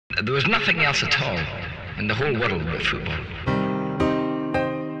There was nothing else at all in the whole world but football.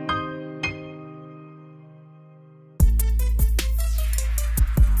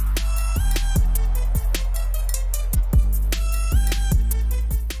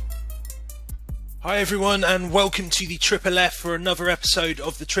 Hi everyone, and welcome to the Triple F for another episode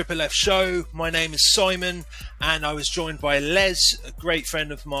of the Triple F Show. My name is Simon, and I was joined by Les, a great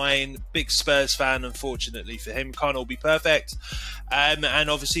friend of mine, big Spurs fan. Unfortunately for him, can't all be perfect. And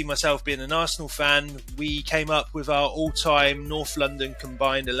obviously myself being an Arsenal fan, we came up with our all-time North London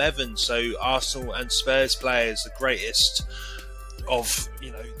combined 11. So Arsenal and Spurs players, the greatest of,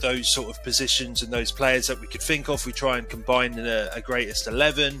 you know, those sort of positions and those players that we could think of. We try and combine in a greatest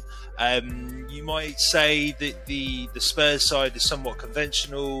 11. You might say that the Spurs side is somewhat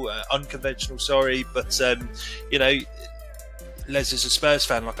unconventional, but you know, Les is a Spurs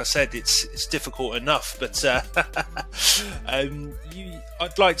fan. Like I said, it's difficult enough, but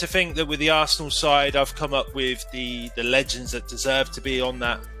I'd like to think that with the Arsenal side, I've come up with the legends that deserve to be on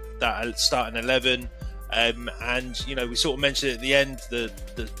that starting 11. And you know, we sort of mentioned at the end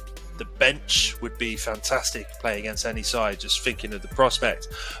the bench would be fantastic playing against any side. Just thinking of the prospect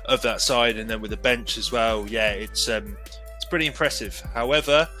of that side, and then with the bench as well, yeah, it's pretty impressive.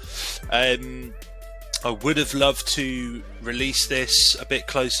 However, I would have loved to release this a bit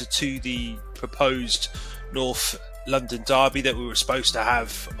closer to the proposed North London derby that we were supposed to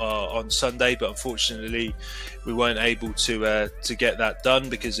have on Sunday, but unfortunately we weren't able to get that done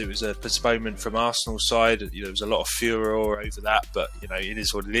because it was a postponement from Arsenal's side. You know, there was a lot of furor over that, but you know, it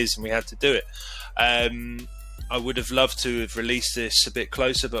is what it is, and we had to do it. I would have loved to have released this a bit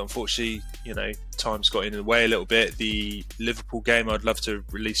closer, but unfortunately, you know, time's got in the way a little bit. The Liverpool game, I'd love to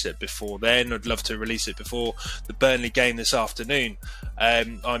release it before then. I'd love to release it before the Burnley game this afternoon.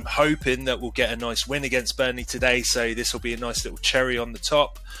 I'm hoping that we'll get a nice win against Burnley today, so this will be a nice little cherry on the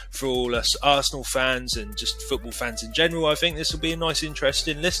top for all us Arsenal fans and just football fans in general. I think this will be a nice,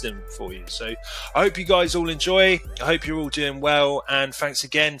 interesting listening for you. So I hope you guys all enjoy. I hope you're all doing well, and thanks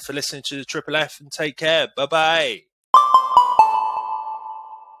again for listening to the Triple F, and take care. Bye-bye.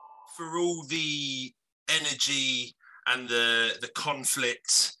 For all the energy and the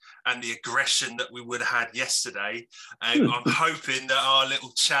conflict and the aggression that we would have had yesterday, I'm hoping that our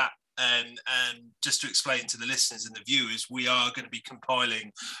little chat, and just to explain to the listeners and the viewers, we are going to be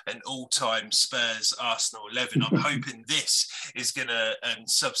compiling an all-time Spurs Arsenal 11. I'm hoping this is going to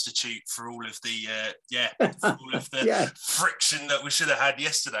substitute for all of the friction that we should have had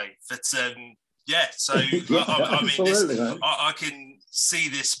yesterday. But yeah, so I mean, I can see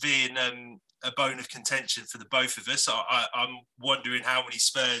this being a bone of contention for the both of us. I'm wondering how many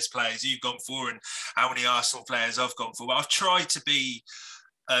Spurs players you've gone for and how many Arsenal players I've gone for. But I've tried to be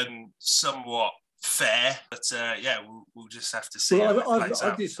somewhat fair, but yeah, we'll just have to see. Well, I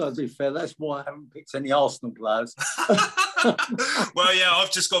decided to be fair. That's why I haven't picked any Arsenal players. Well, yeah,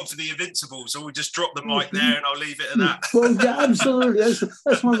 I've just gone for the Invincibles, so we'll just drop the mic there and I'll leave it at that. Well, yeah, absolutely.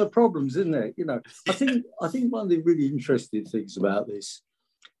 That's one of the problems, isn't it? You know, I think one of the really interesting things about this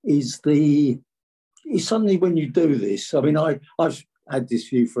is suddenly when you do this. I mean, I've had this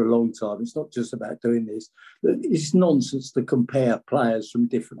view for a long time. It's not just about doing this. It's nonsense to compare players from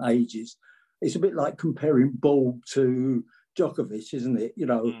different ages. It's a bit like comparing Ball to Djokovic, isn't it? You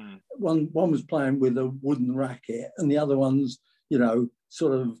know, one was playing with a wooden racket, and the other one's, you know,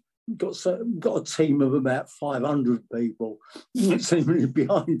 sort of got a team of about 500 people seemingly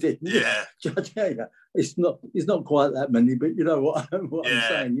behind him. Yeah, it's not quite that many, but you know what I'm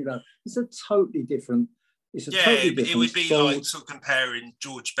saying. You know, it's a totally different. It would be sport. Like sort of comparing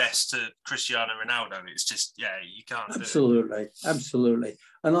George Best to Cristiano Ronaldo. It's just, yeah, you can't. Absolutely.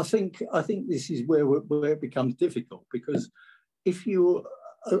 And I think this is where it becomes difficult, because if you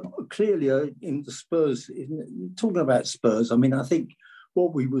clearly are in the Spurs, talking about Spurs, I mean, I think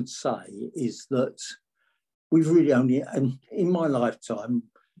what we would say is that we've really only, and in my lifetime,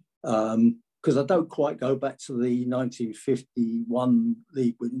 because I don't quite go back to the 1951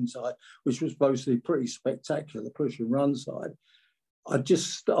 league winning side, which was mostly pretty spectacular, the push and run side. I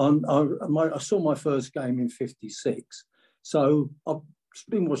saw my first game in 56. So I've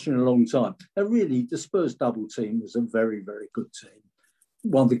been watching a long time. And really, the Spurs double team was a very, very good team.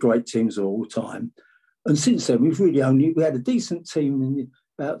 One of the great teams of all time. And since then, we had a decent team in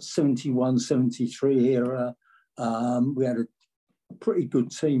about 71, 73 era. We had a pretty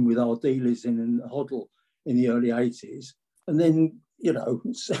good team with our dealers in Hoddle in the early 80s. And then, you know,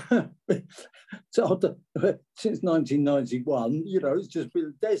 since 1991, you know, it's just been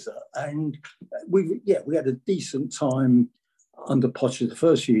a desert. And we had a decent time under Pochettino, the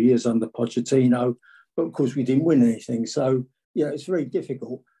first few years under Pochettino, but of course we didn't win anything. So, you know, it's very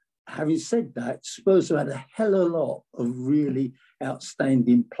difficult. having said that, Spurs have had a hell of a lot of really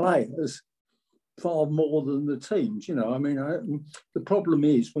outstanding players, far more than the teams. You know, I mean, the problem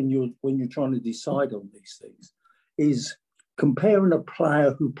is when you're trying to decide on these things, is comparing a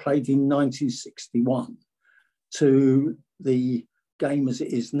player who played in 1961 to the game as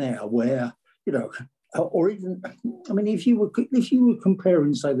it is now, where, you know, or even, I mean, if you were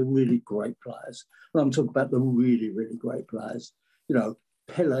comparing, say, the really great players, and I'm talking about the really, really great players, you know,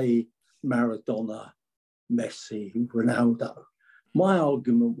 Pele, Maradona, Messi, Ronaldo, my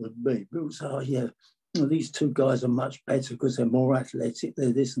argument would be, people say, oh, yeah, well, these two guys are much better because they're more athletic,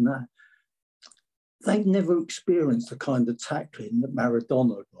 they're this and that. They've never experienced the kind of tackling that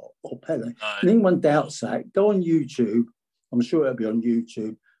Maradona got or Pele. No. And anyone doubts that, go on YouTube. I'm sure it'll be on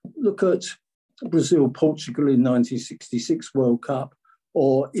YouTube. Look at Brazil, Portugal in 1966 World Cup,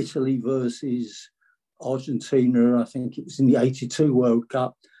 or Italy versus Argentina, I think it was in the 82 World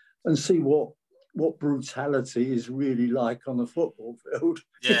Cup, and see what brutality is really like on a football field.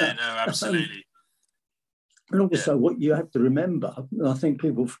 Yeah, no, absolutely. And also what you have to remember, and I think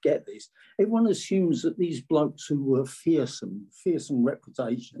people forget this, everyone assumes that these blokes who were fearsome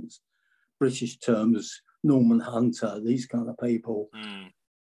reputations, British terms, Norman Hunter, these kind of people,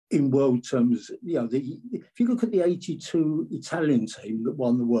 in world terms, you know, if you look at the 82 Italian team that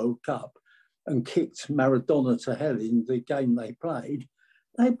won the World Cup and kicked Maradona to hell in the game they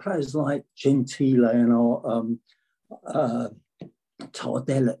had players like Gentile and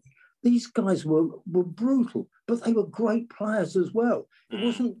Tardelli. These guys were brutal, but they were great players as well. It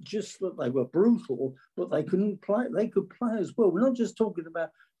wasn't just that they were brutal, but they couldn't play. They could play as well. We're not just talking about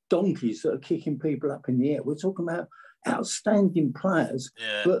donkeys that are kicking people up in the air. We're talking about outstanding players.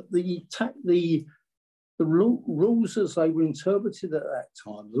 Yeah. But the rules as they were interpreted at that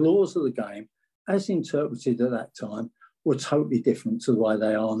time, the laws of the game as interpreted at that time, were totally different to the way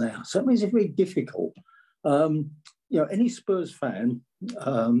they are now. So it makes it very difficult. You know, any Spurs fan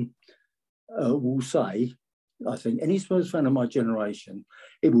will say, I think, any Spurs fan of my generation,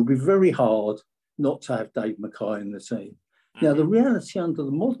 it will be very hard not to have Dave Mackay in the team. Now, the reality under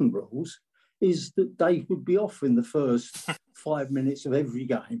the modern rules is that Dave would be off in the first 5 minutes of every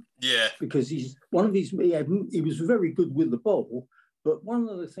game. Yeah. Because he was very good with the ball, but one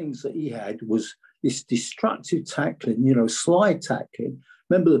of the things that he had was this destructive tackling, you know, slide tackling.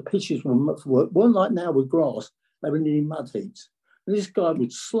 Remember, the pitches weren't like now with grass, they were nearly mud heaps. And this guy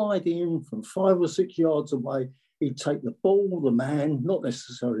would slide in from 5 or 6 yards away. He'd take the ball, the man, not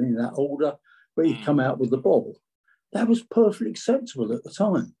necessarily in that order, but he'd come out with the ball. That was perfectly acceptable at the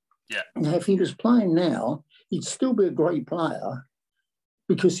time. Yeah. Now, if he was playing now, he'd still be a great player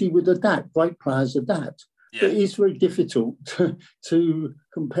because he would adapt. Great players adapt. Yeah. But it's very difficult to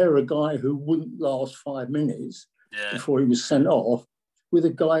compare a guy who wouldn't last 5 minutes before he was sent off with the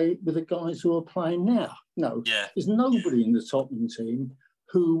guys who are playing now. No, there's nobody in the Tottenham team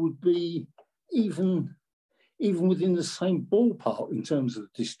who would be even within the same ballpark in terms of the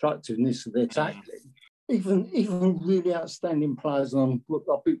destructiveness of their tackling. Even really outstanding players, and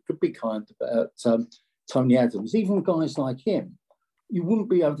I'll be kind about Tony Adams, even guys like him, you wouldn't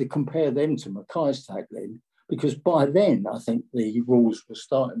be able to compare them to Mackay's tackling because by then I think the rules were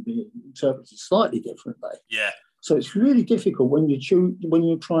starting to be interpreted slightly differently. Yeah. So it's really difficult when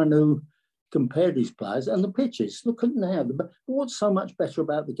you're trying to compare these players and the pitches. Look at now. What's so much better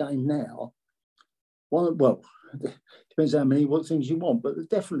about the game now? Well, depends what things you want, but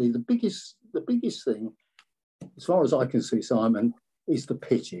definitely the biggest thing, as far as I can see, Simon, is the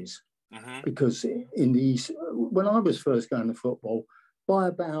pitches. Mm-hmm. Because when I was first going to football, by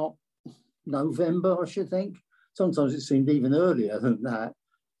about November, I should think, sometimes it seemed even earlier than that,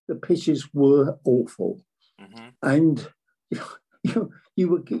 the pitches were awful. Mm-hmm. And you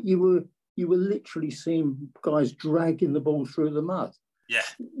were literally seeing guys dragging the ball through the mud. Yeah.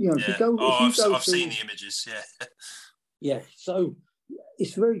 I've seen the images. Yeah. Yeah. So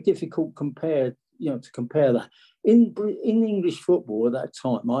it's very difficult to compare that. In English football at that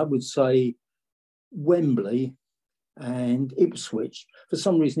time, I would say Wembley and Ipswich. For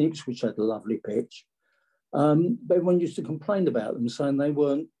some reason, Ipswich had a lovely pitch. But everyone used to complain about them, saying they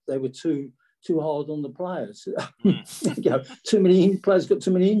were too hard on the players. Too many players got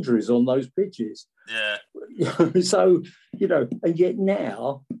too many injuries on those pitches. Yeah. So, and yet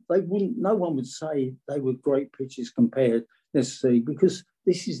now no one would say they were great pitches compared necessarily because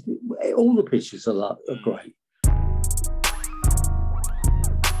all the pitches are great.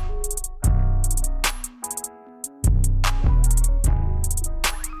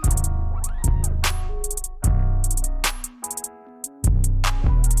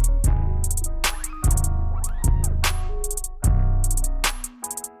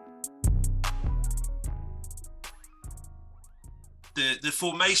 the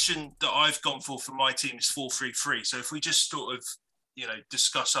formation that I've gone for my team is 4-3-3. So if we just sort of,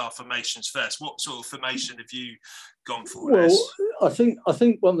 discuss our formations first, what sort of formation have you gone for? Well, I think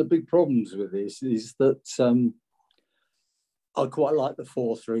one of the big problems with this is that I quite like the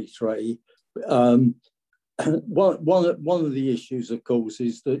 4-3-3. One of the issues, of course,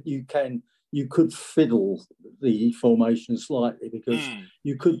 is that you could fiddle the formation slightly, because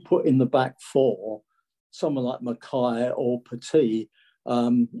you could put in the back four someone like Mackay or Petit.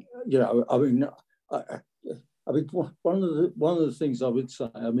 One of the things I would say,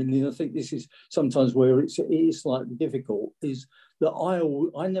 I think this is sometimes where it is slightly difficult, is that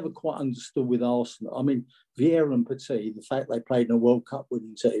I never quite understood with Arsenal. I mean, Vieira and Petit, the fact they played in a World Cup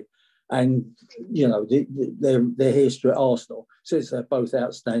winning team, and their history at Arsenal says they're both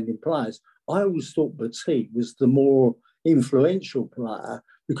outstanding players. I always thought Petit was the more influential player,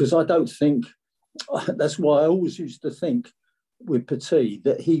 because I don't think, that's why I always used to think with Petit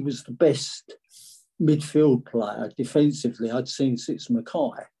that he was the best midfield player defensively I'd seen since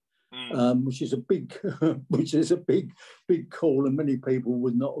Mackay, which is a big call, and many people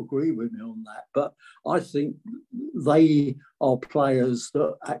would not agree with me on that. But I think they are players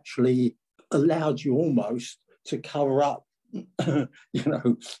that actually allowed you almost to cover up, any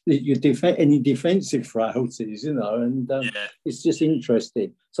defensive frailties, and it's just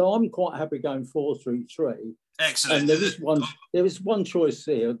interesting. So I'm quite happy going 4-3-3. Excellent. And there is one choice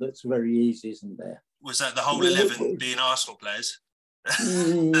here that's very easy, isn't there? Was that the whole 11 being Arsenal players?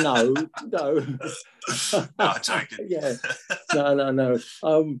 No. No, I'm joking. Yeah, no.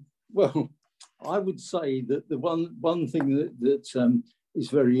 Well, I would say that the one thing that is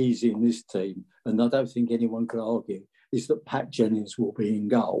very easy in this team, and I don't think anyone could argue, is that Pat Jennings will be in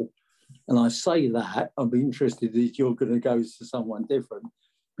goal. And I say that, I'd be interested if you're going to go to someone different,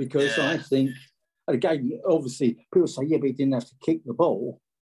 because I think, again, obviously, people say, but he didn't have to kick the ball.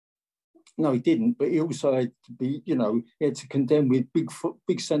 No, he didn't, but he also had to be, he had to contend with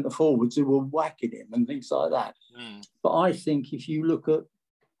big centre forwards who were whacking him and things like that. But I think if you look at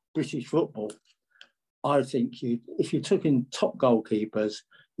British football, I think if you took in top goalkeepers,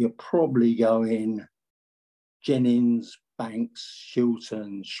 you're probably going Jennings, Banks,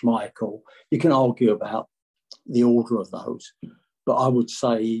 Shilton, Schmeichel. You can argue about the order of those, but I would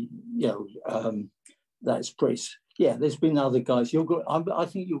say, that's pretty. Yeah, there's been other guys. I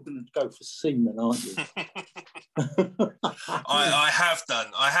think you're going to go for Seaman, aren't you? I have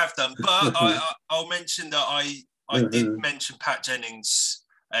done, but I'll mention that I did mention Pat Jennings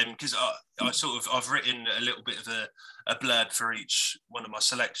because I've written a little bit of a blurb for each one of my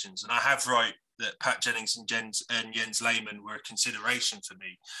selections, and I have wrote that Pat Jennings and Jens Lehmann were a consideration for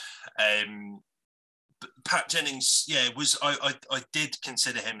me. Pat Jennings, I did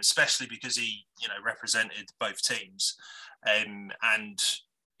consider him, especially because he, represented both teams, and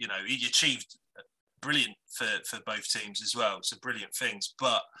he achieved brilliant for both teams as well. So brilliant things,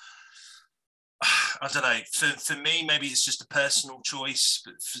 but I don't know. For me, maybe it's just a personal choice,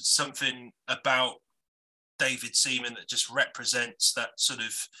 but for something about David Seaman that just represents that sort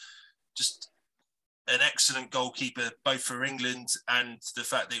of just an excellent goalkeeper, both for England and the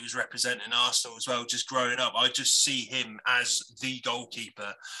fact that he was representing Arsenal as well. Just growing up, I just see him as the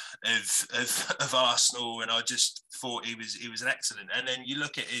goalkeeper of Arsenal, and I just thought he was an excellent. And then you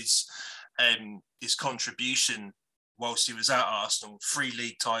look at his contribution whilst he was at Arsenal: 3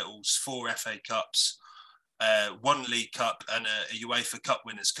 league titles, 4 FA Cups, 1 League Cup, and a UEFA Cup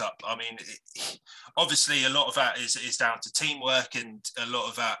Winners' Cup. I mean, obviously, a lot of that is down to teamwork, and a lot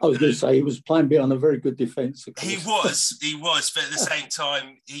of that. I was going to say he was playing behind a very good defence. He was, but at the same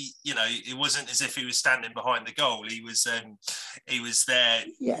time, it wasn't as if he was standing behind the goal. He was there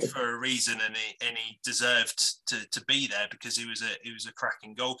for a reason, and he deserved to be there because he was a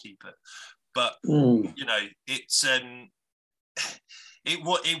cracking goalkeeper. But it's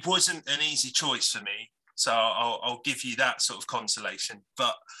it wasn't an easy choice for me. So I'll give you that sort of consolation.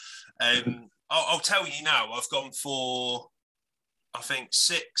 But I'll tell you now, I've gone for, I think,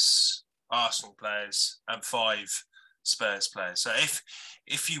 6 Arsenal players and 5 Spurs players. So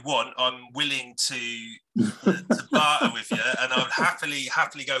if you want, I'm willing to barter with you, and I would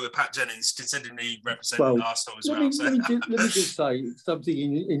happily go with Pat Jennings, considering he represented Arsenal as well. Let me just say something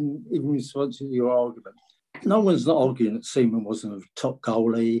in response to your argument. No one's not arguing that Seaman wasn't a top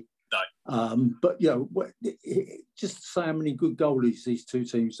goalie. No. But just to say how many good goalies these two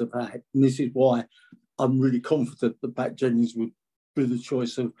teams have had, and this is why I'm really confident that Pat Jennings would be the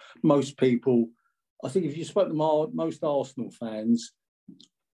choice of most people. I think if you spoke to most Arsenal fans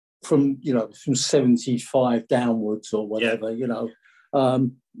from 75 downwards or whatever,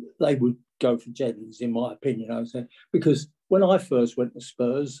 they would go for Jennings, in my opinion. I would say, because when I first went to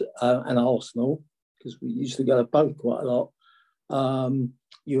Spurs and Arsenal, because we used to go to both quite a lot,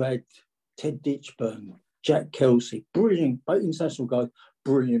 you had Ted Ditchburn, Jack Kelsey, brilliant, both international guys,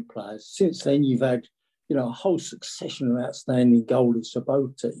 brilliant players. Since then, you've had, you know, a whole succession of outstanding goalies for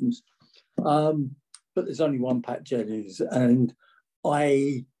both teams. But there's only one Pat Jennings, and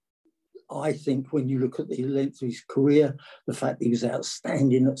I think when you look at the length of his career, the fact that he was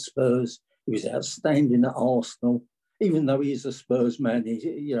outstanding at Spurs, he was outstanding at Arsenal, even though he is a Spurs man,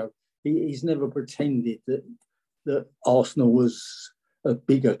 he's never pretended that Arsenal was a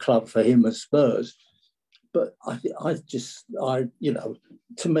bigger club for him as Spurs. But to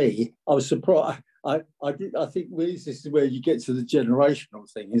me, I was surprised. I think this is where you get to the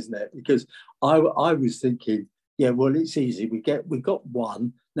generational thing, isn't it? Because I was thinking, yeah, well, it's easy. We got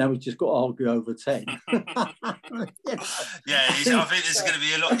one. Now we've just got to argue over 10. I think this is going to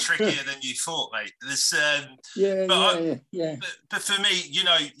be a lot trickier than you thought, mate. But for me, you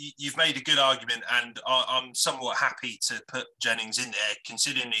know, you've made a good argument, and I'm somewhat happy to put Jennings in there,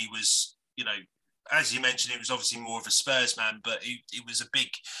 considering he was, you know, as you mentioned, he was obviously more of a Spurs man, but he was a big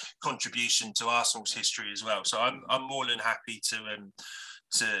contribution to Arsenal's history as well. So I'm more than happy to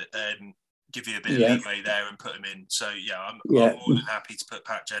give you a bit of leeway there and put him in. So I'm more than happy to put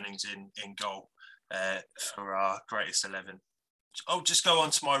Pat Jennings in goal for our greatest 11. I'll just go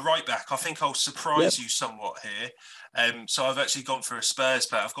on to my right back. I think I'll surprise you somewhat here. So I've actually gone for a Spurs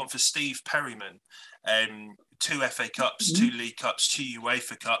player. I've gone for Steve Perryman. 2 FA Cups, 2 League Cups, 2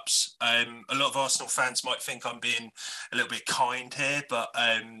 UEFA Cups. A lot of Arsenal fans might think I'm being a little bit kind here, but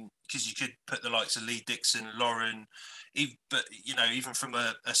because you could put the likes of Lee Dixon, Lauren, but you know, even from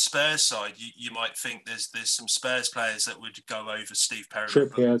a Spurs side, you might think there's some Spurs players that would go over Steve Perryman.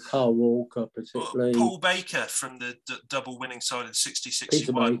 Trippier, Carl Walker, particularly. Paul Baker from the double winning side of 60-61.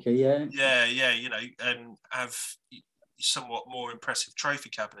 Peter Baker, yeah. You know, have somewhat more impressive trophy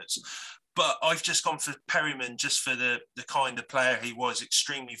cabinets. But I've just gone for Perryman just for the kind of player he was,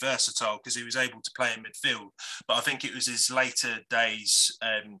 extremely versatile because he was able to play in midfield. But I think it was his later days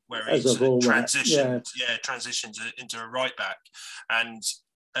where he sort of transitioned into a right back. And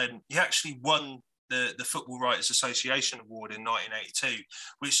he actually won the Football Writers Association Award in 1982,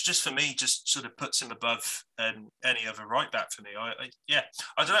 which just for me just sort of puts him above any other right back for me. I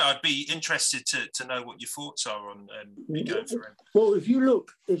don't know. I'd be interested to know what your thoughts are on me going for him. Well,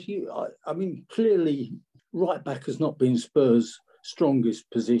 I mean, clearly right back has not been Spurs' strongest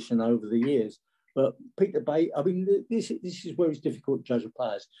position over the years. But Peter Baker, I mean, this is where it's difficult to judge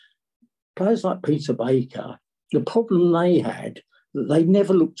players. Players like Peter Baker, the problem they had, that they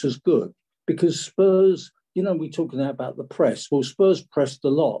never looked as good. Because Spurs, you know, we're talking now about the press. Well, Spurs pressed a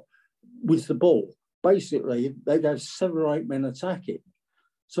lot with the ball. Basically, they'd have 7 or 8 men attacking.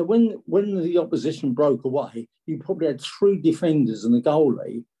 So when the opposition broke away, you probably had 3 defenders and a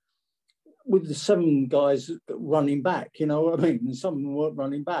goalie with the 7 guys running back, you know what I mean? And some of them weren't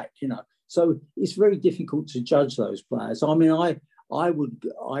running back, you know. So it's very difficult to judge those players. I mean, I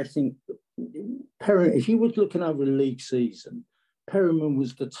think Perryman, if you were looking over the league season, Perryman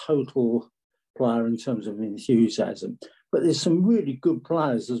was the total player in terms of enthusiasm. But there's some really good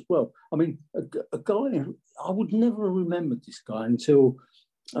players as well. I mean, a guy, I would never have remembered this guy until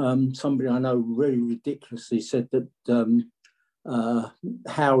somebody I know very ridiculously said that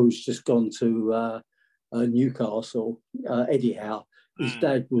Howe's just gone to Newcastle, Eddie Howe. His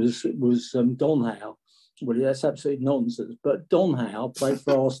dad was Don Howe. Well, that's absolutely nonsense. But Don Howe played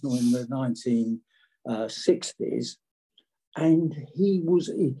for Arsenal in the 1960s. And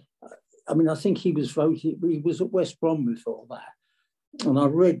I think he was voted, he was at West Brom before that. And I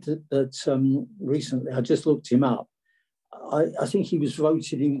read that recently, I just looked him up. I think he was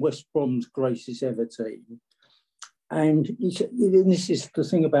voted in West Brom's greatest ever team. And this is the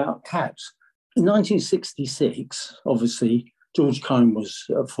thing about caps. In 1966, obviously, George Cohn was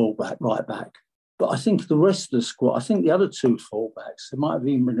a fullback, right back. But I think the rest of the squad, I think the other 2 fullbacks, there might have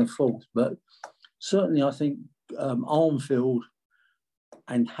even been a fourth, but certainly I think Armfield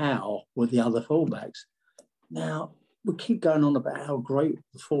and Howe were the other fullbacks. Now, we keep going on about how great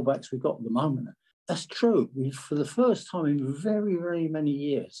the fullbacks we've got at the moment. That's true. For the first time in very, very many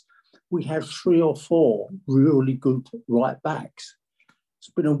years, we have 3 or 4 really good right backs. It's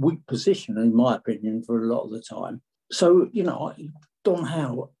been a weak position, in my opinion, for a lot of the time. So, you know, Don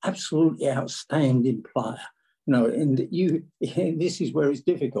Howe, absolutely outstanding player. You know, and this is where it's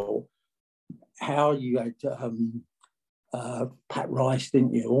difficult. How you had Pat Rice,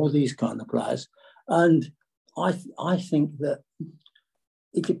 didn't you? All these kind of players. And I think that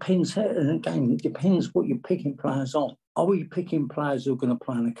it depends, and again, it depends what you're picking players on. are we picking players who are going to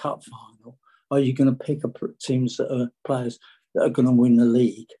play in a cup final? Are you going to pick teams that are players that are going to win the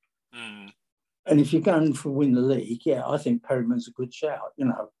league? And if you're going for win the league, yeah, I think Perryman's a good shout, you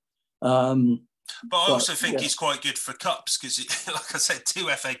know. But I also think he's quite good for cups because, like I said, 2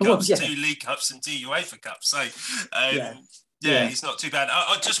 FA Cups, 2 League Cups and 2 UEFA Cups. So, he's not too bad.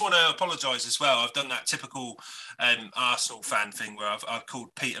 I just want to apologise as well. I've done that typical Arsenal fan thing where I've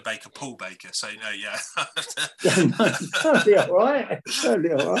called Peter Baker Paul Baker. So, Totally all right.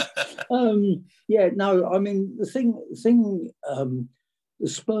 Totally all right. I mean, the thing the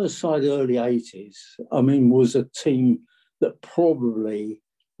Spurs side early 80s, I mean, was a team that probably,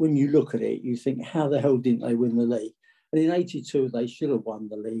 when you look at it, you think, how the hell didn't they win the league? And in 82, they should have won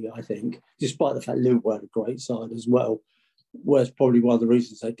the league, I think, despite the fact Liverpool had a great side as well. Well, it's probably one of the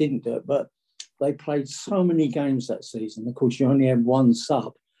reasons they didn't do it. But they played so many games that season. Of course, you only had one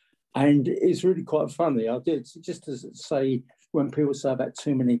sub. And it's really quite funny. I did, just to say, when people say about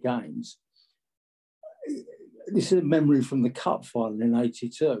too many games, this is a memory from the cup final in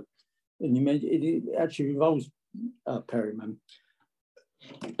 82. And you mentioned it actually involves Perryman.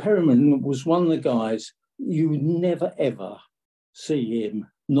 Perryman was one of the guys you would never, ever see him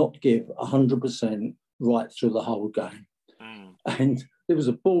not give 100% right through the whole game. And there was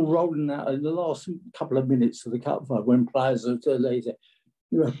a ball rolling out in the last couple of minutes of the cup final when players are later.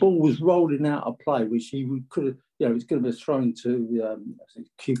 The ball was rolling out of play, which he could have, it was going to be thrown to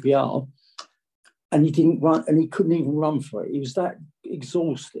QPR. And he didn't run, and he couldn't even run for it. He was that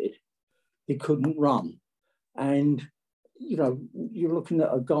exhausted, he couldn't run. And, you're looking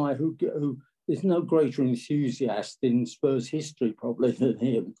at a guy who there's no greater enthusiast in Spurs history probably than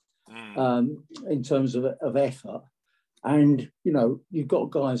him in terms of effort. And, you've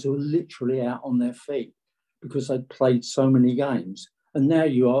got guys who are literally out on their feet because they played so many games. And now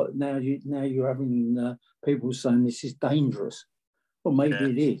you're having people saying this is dangerous. Well, maybe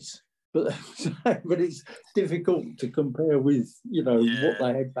it is. But it's difficult to compare with, what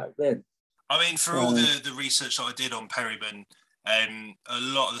they had back then. I mean, for all the research that I did on Perryman, a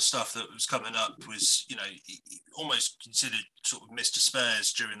lot of the stuff that was coming up was, almost considered sort of Mr.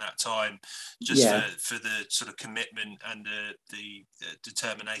 Spurs during that time, just for the sort of commitment and the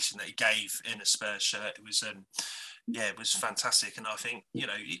determination that he gave in a Spurs shirt. It was, it was fantastic. And I think,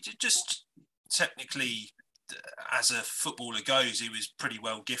 it just technically, as a footballer goes, he was pretty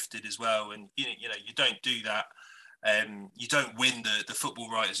well gifted as well. And, you don't do that. You don't win the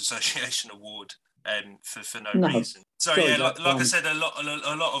Football Writers Association Award for no reason. So like I said, a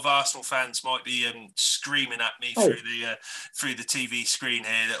lot of Arsenal fans might be screaming at me through the TV screen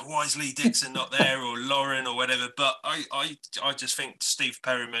here that why is Lee Dixon not there, or Lauren or whatever. But I just think Steve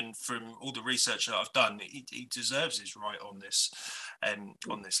Perryman, from all the research that I've done, he deserves his right on this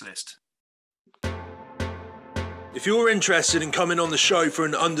list. If you're interested in coming on the show for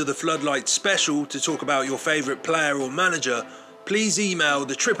an Under the Floodlights special to talk about your favourite player or manager, please email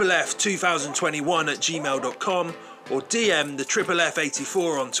the FFF2021@gmail.com or DM the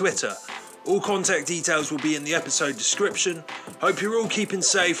FFF84 on Twitter. All contact details will be in the episode description. Hope you're all keeping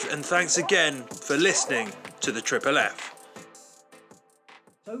safe, and thanks again for listening to the FFF.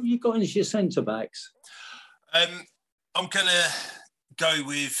 So you got into your centre-backs? I'm going to go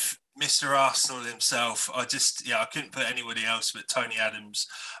with Mr. Arsenal himself. I couldn't put anybody else but Tony Adams.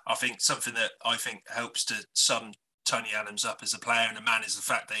 I think something that helps to sum Tony Adams up as a player and a man is the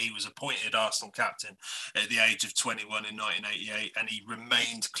fact that he was appointed Arsenal captain at the age of 21 in 1988, and he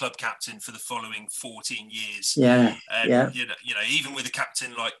remained club captain for the following 14 years. Even with a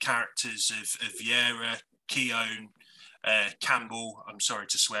captain like characters of Vieira, Keown, Campbell, I'm sorry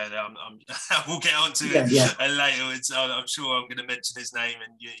to swear there. We'll get on to it later. I'm sure I'm going to mention his name,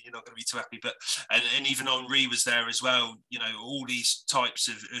 and you're not going to be too happy. But and even Henri was there as well. All these types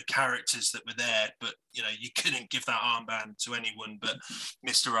of characters that were there, but you couldn't give that armband to anyone but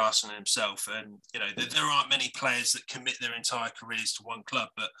Mr. Arsenal himself. And there aren't many players that commit their entire careers to one club,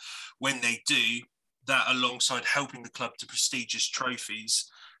 but when they do that, alongside helping the club to prestigious trophies,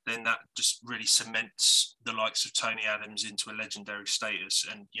 then that just really cements the likes of Tony Adams into a legendary status.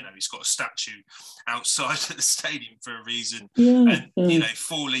 And, he's got a statue outside of the stadium for a reason.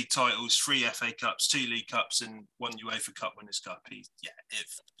 4 league titles, 3 FA Cups, 2 League Cups, and 1 UEFA Cup Winners' Cup.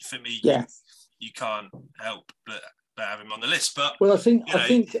 You can't help but have him on the list. But I think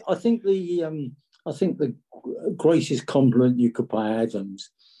the greatest compliment you could pay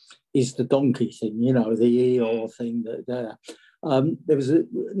Adams is the donkey thing, the Eeyore thing that there was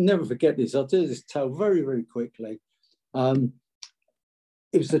never forget this. I'll do this tale very, very quickly. It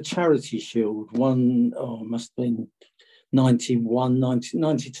was the Charity Shield, it must have been 91,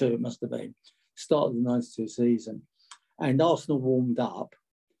 92, it must have been, start of the 92 season. and Arsenal warmed up.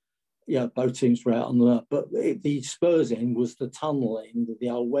 Yeah, both teams were out on the Spurs end was the tunnel end of the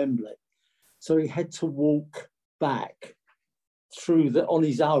old Wembley. So he had to walk back through on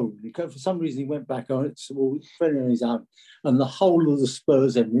his own. For some reason, he went back on his own. And the whole of the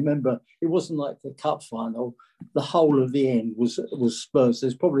Spurs end, remember, it wasn't like the cup final. The whole of the end was Spurs.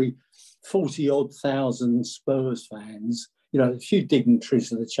 There's probably 40-odd thousand Spurs fans, a few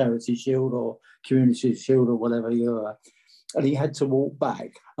dignitaries of the Charity Shield or Community Shield or whatever you are. And he had to walk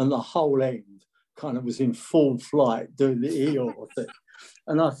back, and the whole end kind of was in full flight doing the Eeyore thing.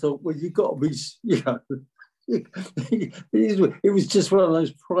 And I thought, well, you've got to be, it was just one of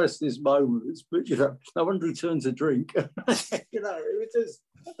those priceless moments. But no wonder he turned to drink. It was just.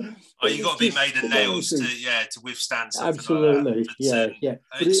 Oh, you got to be made of nails to withstand something absolutely, like that. Yeah.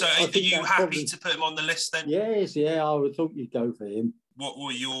 So, are you happy to put him on the list then? Yes, yeah. I would thought you'd go for him. What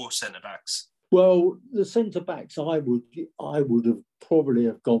were your centre backs? Well, the centre backs I would have probably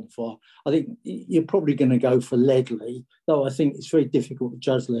have gone for. I think you're probably going to go for Ledley, though I think it's very difficult to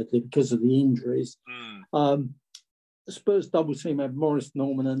judge Ledley because of the injuries. The Spurs double team had Maurice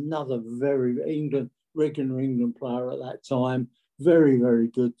Norman, another very regular England player at that time, very, very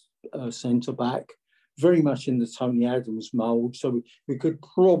good centre back, very much in the Tony Adams mould. So we could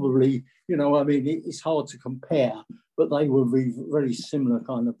probably, it's hard to compare, but they were very similar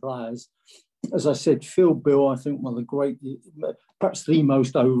kind of players. As I said, Phil Bill, I think one of the great, perhaps the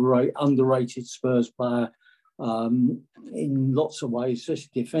most underrated Spurs player in lots of ways,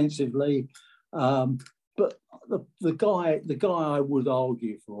 especially defensively. But the guy I would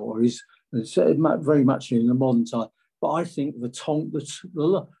argue for is very much in the modern time. But I think the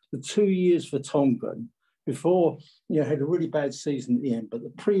 2 years for Tongan before had a really bad season at the end, but the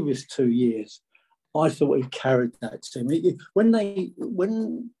previous 2 years, I thought he carried that team.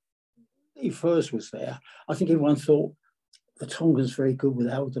 When he first was there, I think everyone thought the Tongan's very good with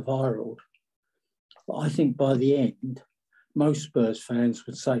Alderweireld. But I think by the end, most Spurs fans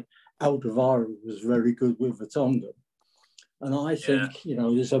would say Alderweireld was very good with the Tongan. And I think,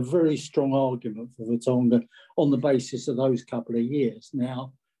 there's a very strong argument for the Tongan on the basis of those couple of years.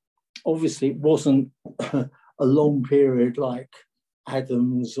 Now, obviously, it wasn't a long period like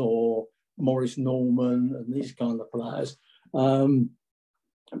Adams or Maurice Norman and these kind of players.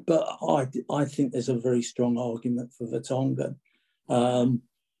 But I think there's a very strong argument for Vertonghen, and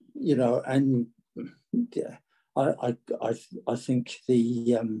I think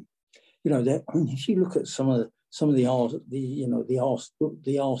if you look at some of the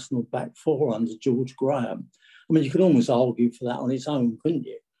Arsenal back four under George Graham, I mean, you could almost argue for that on its own, couldn't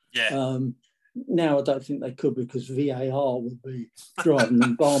you? Yeah. Now I don't think they could because VAR would be driving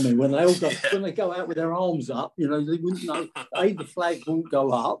them balmy when they all go when they go out with their arms up. They wouldn't know. The flag won't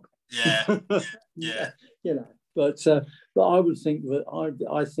go up. Yeah. But I would think that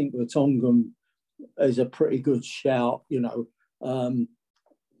I think the Tongan is a pretty good shout.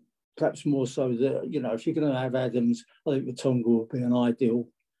 Perhaps more so that if you're going to have Adams, I think the Tongan would be an ideal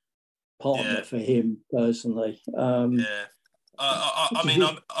partner for him personally. I mean,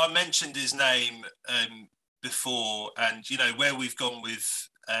 I mentioned his name before, and where we've gone with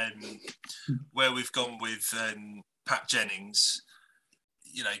Pat Jennings,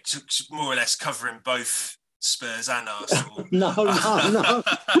 more or less covering both Spurs and Arsenal. No.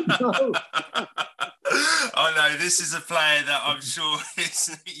 I know this is a player that I'm sure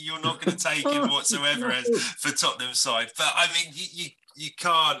you're not going to take him whatsoever as for Tottenham's side, but I mean, you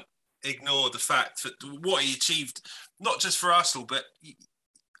can't ignore the fact that what he achieved, not just for Arsenal, but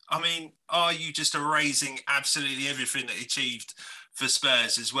I mean, are you just erasing absolutely everything that he achieved for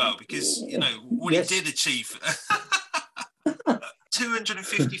Spurs as well? Because what he did achieve.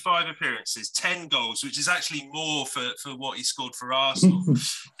 255 appearances, 10 goals, which is actually more for what he scored for Arsenal.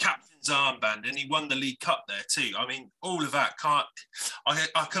 Captain's armband, and he won the League Cup there too. I mean, all of that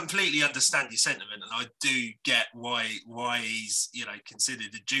I completely understand your sentiment, and I do get why he's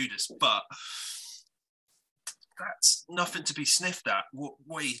considered a Judas, but that's nothing to be sniffed at.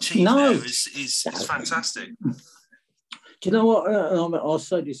 What he achieved there is fantastic. Do you know what? I'll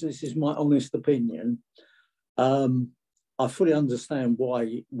say this is my honest opinion. I fully understand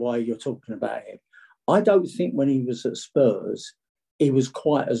why you're talking about him. I don't think when he was at Spurs, he was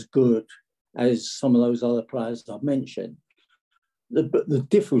quite as good as some of those other players I've mentioned. The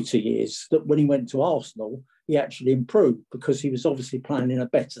difficulty is that when he went to Arsenal, he actually improved because he was obviously playing in a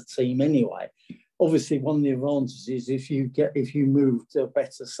better team anyway. Obviously, one of the advantages is if you move to a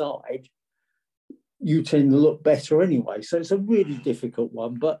better side, you tend to look better anyway. So it's a really difficult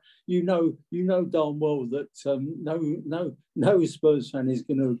one. But you know darn well that no Spurs fan is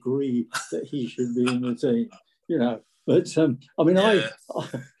going to agree that he should be in the team. But I mean, Yeah.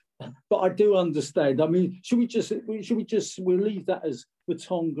 but I do understand. I mean, should we we'll leave that as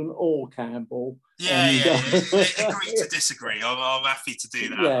Vertonghen or Campbell? Yeah, agree to disagree. I'm happy to do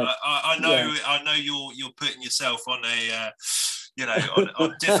that. Yeah, I know you're putting yourself on a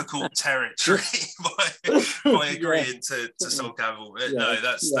on difficult territory by agreeing to Sol Campbell. No,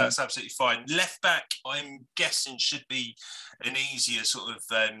 that's absolutely fine. Left back, I'm guessing, should be an easier sort of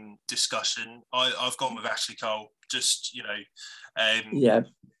discussion. I've gone with Ashley Cole. Just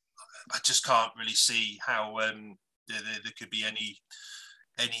I just can't really see how there could be any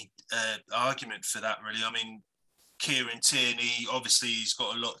argument for that, really. I mean, Kieran Tierney, obviously, he's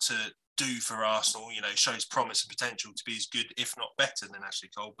got a lot to do for Arsenal. Shows promise and potential to be as good, if not better, than Ashley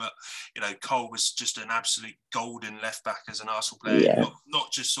Cole. But Cole was just an absolute golden left back as an Arsenal player,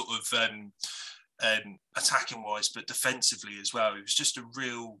 not just sort of attacking wise, but defensively as well. It was just a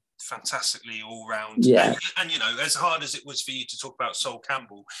real fantastically all round. And as hard as it was for you to talk about Sol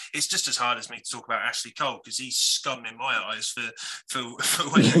Campbell, it's just as hard as me to talk about Ashley Cole, because he's scum in my eyes for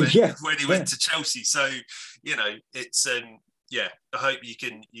when he went to Chelsea. So it's I hope you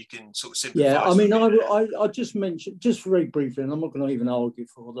can sort of sympathise. Yeah, I mean, I just mentioned, just very briefly, and I'm not going to even argue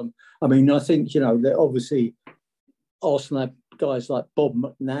for them. I mean, I think that obviously Arsenal had guys like Bob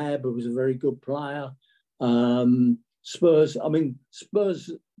McNabb, who was a very good player. Spurs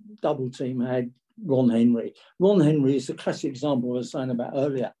double team had Ron Henry. Ron Henry is the classic example I was saying about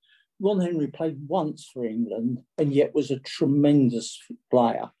earlier. Ron Henry played once for England and yet was a tremendous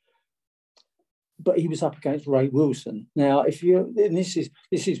player. But he was up against Ray Wilson. Now, this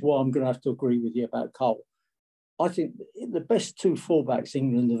is why I'm going to have to agree with you about Cole. I think the best two fullbacks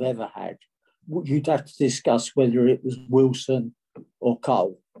England have ever had, you'd have to discuss whether it was Wilson or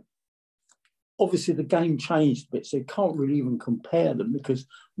Cole. Obviously, the game changed a bit, so you can't really even compare them, because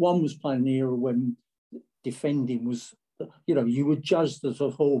one was playing in the era when defending was, you were judged as a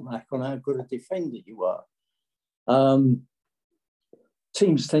fullback on how good a defender you were.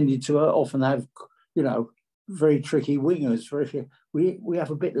 Teams tended to often have, very tricky wingers. We have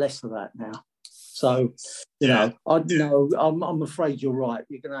a bit less of that now. So, I'm afraid you're right.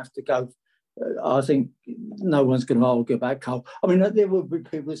 You're going to have to go. I think no one's going to argue about Cole. I mean, there will be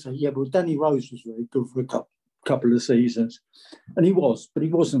people that say, yeah, well, Danny Rose was very good for a couple of seasons. And he was, but he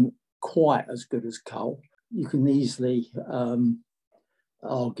wasn't quite as good as Cole. You can easily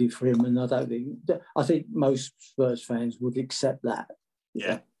argue for him, and I think most Spurs fans would accept that.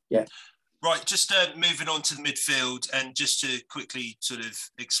 Yeah. Right, just moving on to the midfield, and just to quickly sort of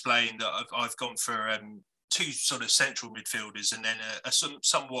explain that I've gone for two sort of central midfielders, and then a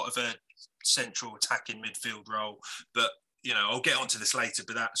somewhat of a central attacking midfield role. But I'll get onto this later.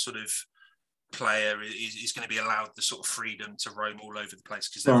 But that sort of player is going to be allowed the sort of freedom to roam all over the place,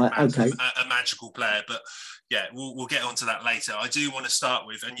 because they're a magical player. But yeah, we'll get onto that later. I do want to start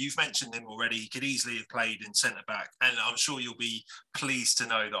with, and you've mentioned him already, he could easily have played in centre back, and I'm sure you'll be pleased to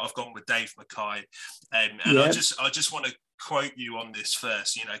know that I've gone with Dave Mackay. And I just want to quote you on this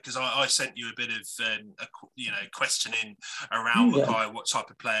first, because I sent you a bit of questioning around Mackay, what type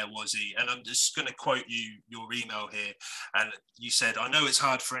of player was he, and I'm just going to quote your email here. And you said, I know it's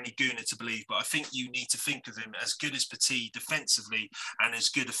hard for any Gooner to believe, but I think you need to think of him as good as Petit defensively and as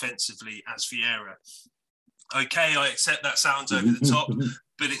good offensively as Vieira. Okay, I accept that sounds over the top,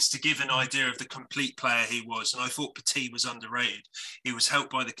 but it's to give an idea of the complete player he was. And I thought Petit was underrated. He was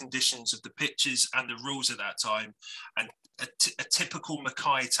helped by the conditions of the pitches and the rules at that time. And a typical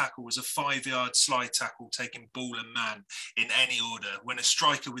Mackay tackle was a 5-yard slide tackle, taking ball and man in any order. When a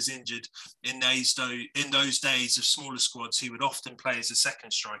striker was injured in those days of smaller squads, he would often play as a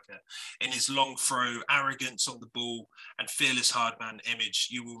second striker. In his long throw, arrogance on the ball, and fearless hardman image,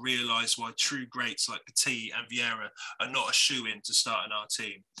 you will realise why true greats like Petit and Vieira are not a shoe-in to start in our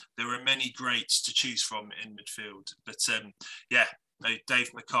team. There are many greats to choose from in midfield. But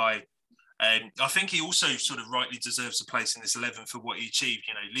Dave Mackay, I think he also sort of rightly deserves a place in this 11 for what he achieved.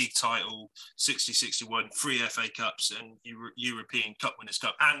 League title, 60-61, 3 FA Cups and European Cup Winners'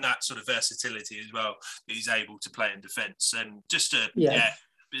 Cup, and that sort of versatility as well that he's able to play in defence. And just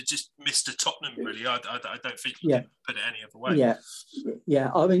just Mr. Tottenham, really. I don't think you can put it any other way.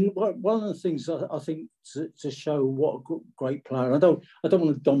 Yeah. I mean, one of the things I think to show what a great player, I don't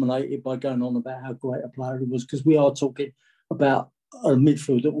want to dominate it by going on about how great a player he was, because we are talking about a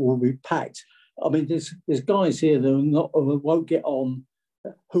midfield that will be packed. I mean, there's guys here that won't get on,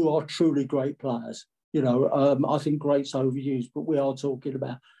 who are truly great players. I think great's overused, but we are talking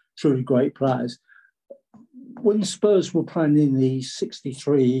about truly great players. When Spurs were playing in the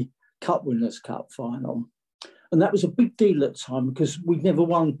 63 Cup Winners' Cup final, And that was a big deal at the time because we'd never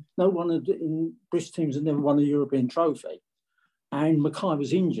won, no one in British teams had never won a European trophy. And Mackay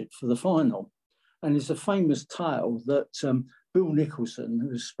was injured for the final. And there's a famous tale that Bill Nicholson, who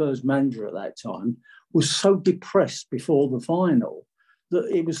was Spurs manager at that time, was so depressed before the final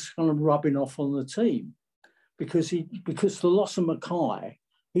that it was kind of rubbing off on the team because the loss of Mackay,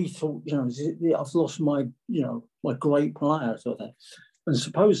 he thought, I've lost my great player sort of thing. And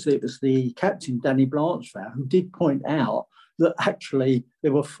supposedly it was the captain, Danny Blanchflower, who did point out that actually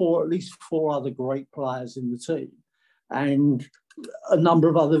there were at least four other great players in the team and a number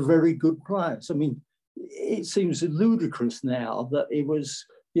of other very good players. I mean, it seems ludicrous now that he was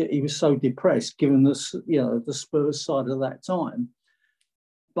so depressed given the Spurs side of that time.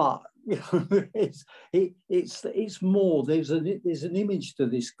 But it's more. There's an image to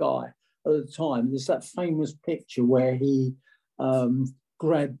this guy at the time. There's that famous picture where he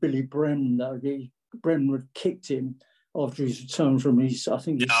grabbed Billy Bremner. Bremner kicked him after his return from his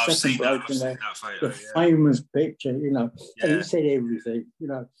second break. The famous picture, and it said everything,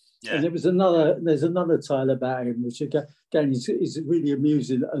 Yeah. And there's another tale about him, which again is really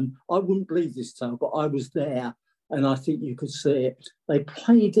amusing. And I wouldn't believe this tale, but I was there, and I think you could see it. They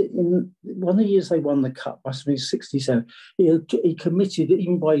played it in one of the years they won the cup. Must have been '67. He committed,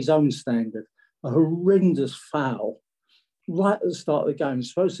 even by his own standard, a horrendous foul right at the start of the game.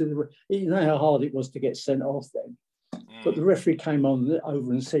 Supposedly, you know how hard it was to get sent off then. But the referee came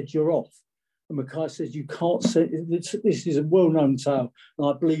over and said, "You're off." And Mackay says, "You can't say this is a well-known tale, and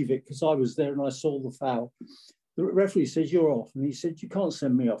I believe it because I was there and I saw the foul." The referee says, "You're off," and he said, "You can't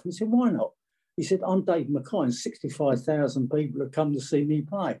send me off." He said, "Why not?" He said, "I'm Dave Mackay, and 65,000 people have come to see me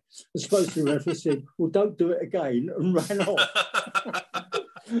play." And supposedly the referee said, "Well, don't do it again," and ran off.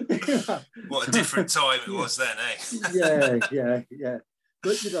 What a different time it was then, eh? yeah.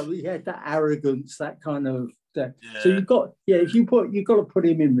 But he had that arrogance, that kind of. So you've got you've got to put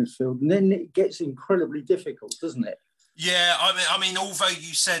him in midfield, and then it gets incredibly difficult, doesn't it? Yeah, I mean, although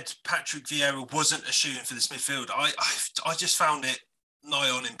you said Patrick Vieira wasn't a shoo-in for this midfield, I just found it nigh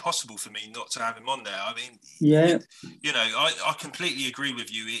on impossible for me not to have him on there. I mean, I completely agree with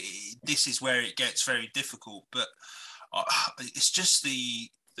you. This is where it gets very difficult, but it's just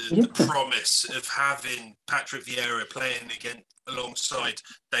the promise of having Patrick Vieira playing alongside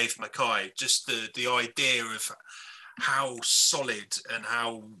Dave Mackay, just the idea of how solid and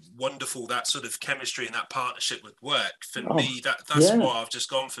how wonderful that sort of chemistry and that partnership would work. For me, that's why I've just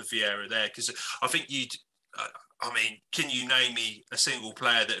gone for Vieira there, because I think can you name me a single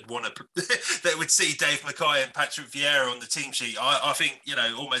player that that would see Dave Mackay and Patrick Vieira on the team sheet? I think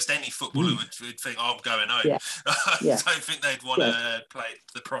almost any footballer would think, I'm going home. Yeah. I don't think they'd want to play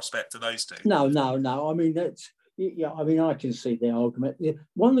the prospect of those two. No. I mean, I can see the argument.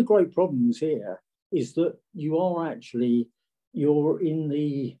 One of the great problems here is that you're in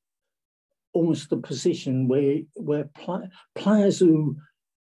the almost the position where players who.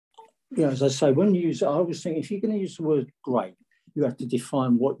 As I say, I was thinking, if you're going to use the word great, you have to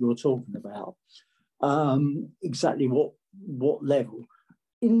define what you're talking about, exactly what level.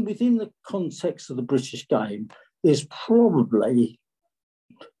 Within the context of the British game, there's probably,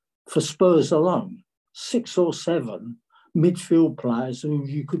 for Spurs alone, 6 or 7 midfield players who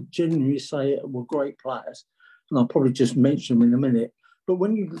you could genuinely say were great players. And I'll probably just mention them in a minute. But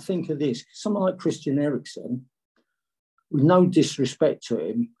when you think of this, someone like Christian Eriksen, with no disrespect to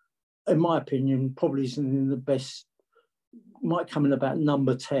him, in my opinion, probably isn't in the best, might come in about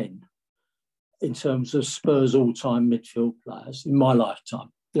number 10 in terms of Spurs all-time midfield players in my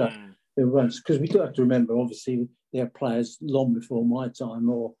lifetime. Because we do have to remember, obviously, there are players long before my time,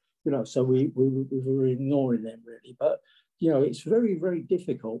 so we were ignoring them really. But, it's very, very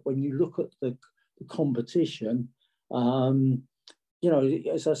difficult when you look at the competition.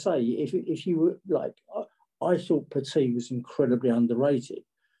 As I say, if you were like, I thought Petit was incredibly underrated.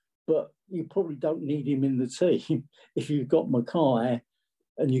 But you probably don't need him in the team if you've got Mackay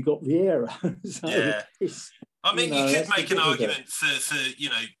and you've got Vieira. You could make an argument for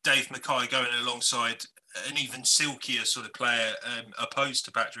Dave Mackay going alongside an even silkier sort of player opposed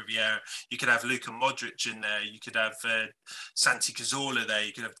to Patrick Vieira. You could have Luka Modric in there. You could have Santi Cazorla there.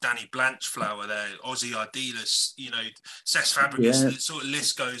 You could have Danny Blanchflower there. Ozzy Ardiles. Cesc Fabregas. The sort of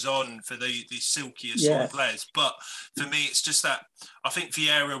list goes on for the silkier sort of players. But for me, it's just that I think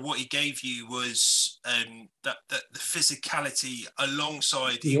Vieira, what he gave you was that the physicality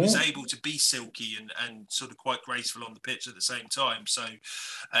alongside. He was able to be silky and sort of quite graceful on the pitch at the same time. So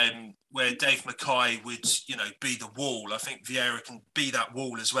where Dave Mackay would be the wall, I think Vieira can be that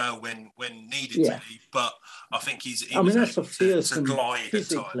wall as well when needed to be. But I think he's that's a fearsome, to glide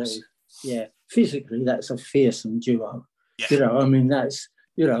physically. At times. Yeah, physically, that's a fearsome duo. Yeah. You know, I mean,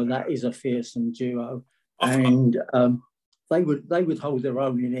 that is a fearsome duo, and they would hold their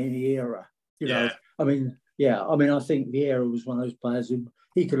own in any era. You know, I mean, I think Vieira was one of those players who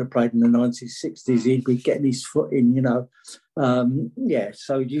he could have played in the 1960s. He'd be getting his foot in. You know,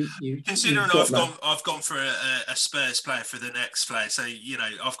 So you considering I've gone for a Spurs player for the next player. So you know,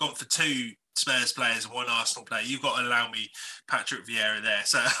 I've gone for 2 Spurs players and 1 Arsenal player. You've got to allow me Patrick Vieira there.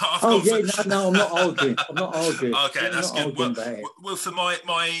 So I've gone for... no, I'm not arguing. I'm not arguing. Okay, that's good. Well, for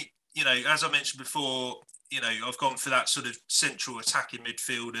my, you know, as I mentioned before, you know, I've gone for that sort of central attacking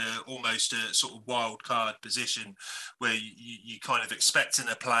midfielder, almost a sort of wild card position where you kind of expecting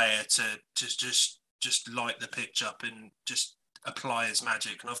a player to just light the pitch up and just apply his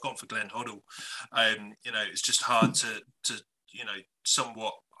magic. And I've gone for Glenn Hoddle. You know, it's just hard to you know,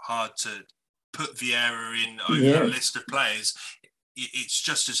 somewhat hard to put Vieira in over a list of players. It's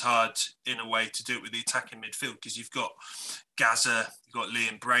just as hard in a way to do it with the attacking midfield because you've got Gaza, you've got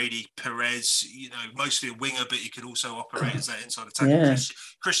Liam Brady, Perez, you know, mostly a winger, but he could also operate as that inside attacker. Yeah.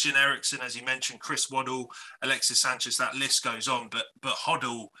 Christian Eriksen, as you mentioned, Chris Waddle, Alexis Sanchez, that list goes on. But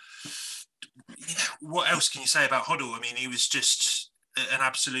Hoddle, you know, what else can you say about Hoddle? I mean, he was just an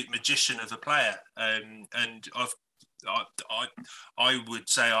absolute magician of a player. And I would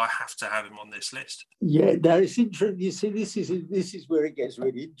say I have to have him on this list. Yeah, that is interesting. You see, this is where it gets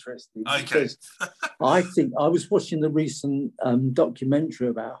really interesting. Okay. Because I think I was watching the recent documentary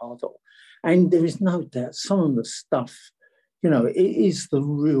about Hoddle, and there is no doubt some of the stuff, you know, it is the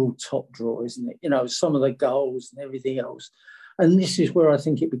real top draw, isn't it? You know, some of the goals and everything else. And this is where I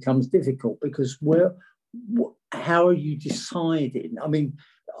think it becomes difficult because how are you deciding? I mean,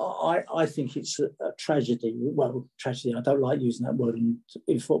 I think it's a tragedy. Well, tragedy, I don't like using that word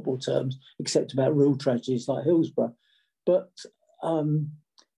in football terms, except about real tragedies like Hillsborough. But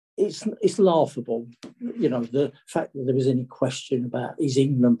it's laughable, you know, the fact that there was any question about his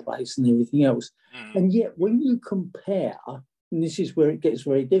England place and everything else. And yet when you compare, and this is where it gets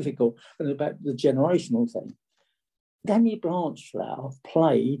very difficult, and about the generational thing, Danny Blanchflower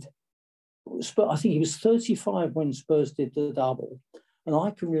played, I think he was 35 when Spurs did the double. And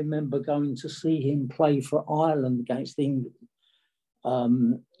I can remember going to see him play for Ireland against England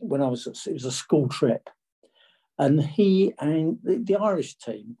when it was a school trip. And he and the Irish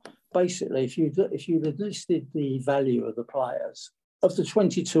team, basically, if you'd had listed the value of the players, of the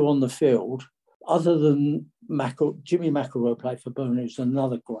 22 on the field, other than Jimmy McIlroy played for Burnley, who's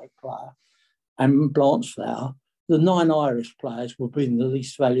another great player, and Blanchflower, the 9 Irish players would have been the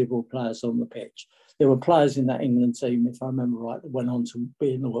least valuable players on the pitch. There were players in that England team, if I remember right, that went on to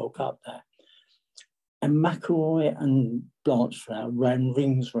be in the World Cup there. And McIlroy and Blanchflower ran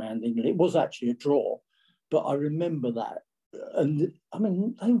rings around England. It was actually a draw, but I remember that. And I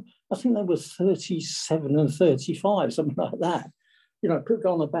mean, I think they were 37 and 35, something like that. You know, put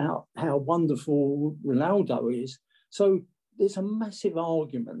on about how wonderful Ronaldo is. So there's a massive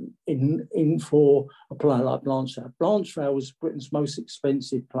argument in for a player like Blanchflower. Blanchflower was Britain's most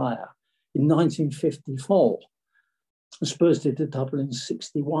expensive player in 1954. The Spurs did the double in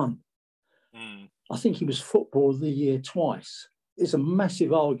 61. I think he was Football of the Year twice. It's a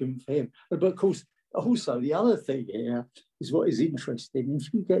massive argument for him. But of course, also the other thing here is what is interesting.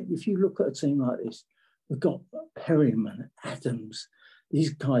 If you look at a team like this, we've got Perryman, Adams,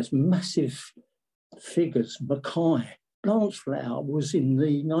 these guys, massive figures, Mackay. Blanchflower was in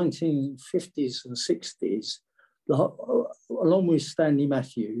the 1950s and 60s, along with Stanley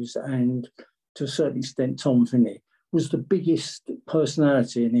Matthews and to a certain extent Tom Finney, was the biggest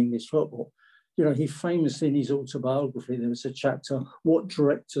personality in English football. You know, he famously in his autobiography, there was a chapter, What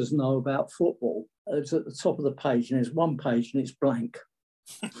Directors Know About Football. It's at the top of the page, and there's one page and it's blank.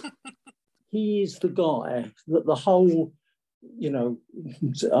 He is the guy that the whole, you know,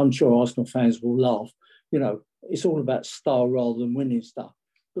 I'm sure Arsenal fans will laugh, you know, it's all about style rather than winning stuff.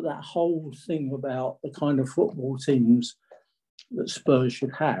 But that whole thing about the kind of football teams that Spurs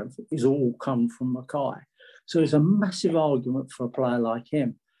should have is all come from Mackay. So it's a massive argument for a player like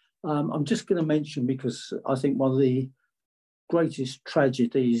him. I'm just going to mention, because I think one of the greatest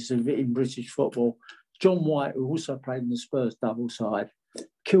tragedies in British football, John White, who also played in the Spurs double side,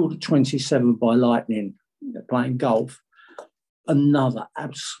 killed at 27 by lightning playing golf. Another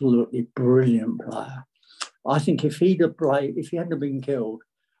absolutely brilliant player. I think if he hadn't been killed,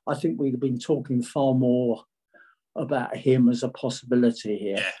 I think we'd have been talking far more about him as a possibility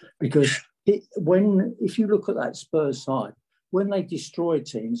here. Because if you look at that Spurs side, when they destroyed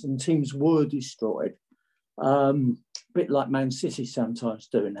teams, and teams were destroyed, a bit like Man City sometimes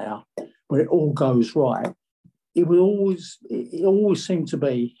do now, when it all goes right, it always seemed to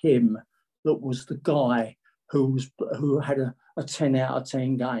be him that was the guy who had a 10 out of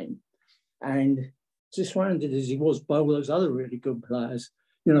 10 game. And surrounded as he was by all those other really good players,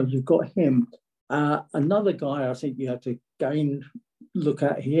 you've got him. Another guy I think you have to look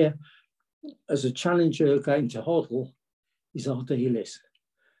at here as a challenger going to Hoddle is Ardiles.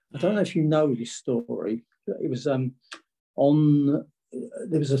 I don't know if you know this story. It was there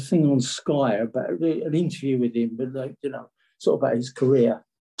was a thing on Sky about an interview with him, but sort of about his career.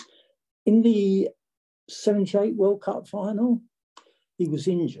 In the 78 World Cup final, he was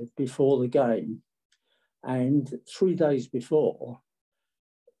injured before the game, and 3 days before,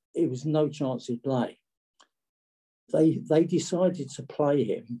 it was no chance he'd play. They decided to play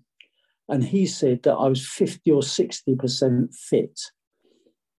him, and he said that I was 50 or 60% fit.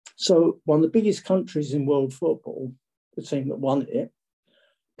 So one of the biggest countries in world football, the team that won it,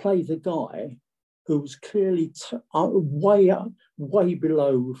 played the guy who was clearly way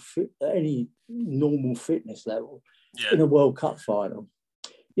below any normal fitness level in a World Cup final.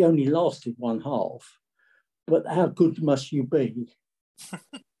 He only lasted one half, but how good must you be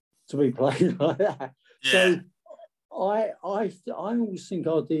to be playing like that? Yeah. So I always think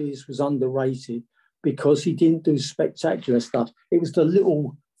Ardiles was underrated because he didn't do spectacular stuff. It was the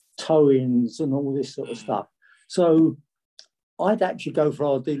little toe-ins and all this sort of stuff. So I'd actually go for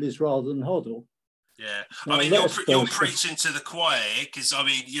Ardiles rather than Hoddle. Yeah, I mean, you're preaching to the choir here, because I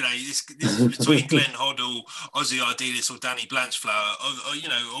mean, this is between Glenn Hoddle, Ozzy Ardiles, or Danny Blanchflower.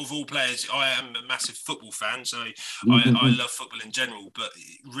 Of all players, I am a massive football fan, so I love football in general. But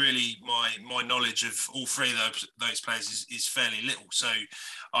really, my knowledge of all three of those players is fairly little. So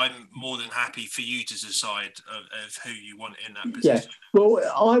I'm more than happy for you to decide of who you want in that position. Yeah, well,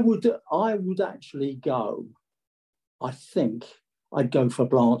 I would actually go. I think I'd go for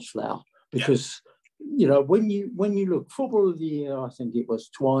Blanchflower because. When you look, Football of the Year, I think it was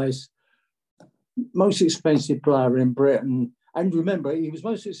twice, most expensive player in Britain. And remember, he was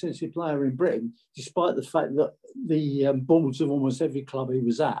most expensive player in Britain, despite the fact that the boards of almost every club he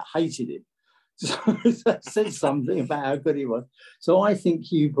was at hated him. So that says something about how good he was. So I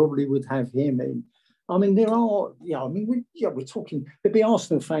think you probably would have him in. I mean, there are, we're talking, there'd be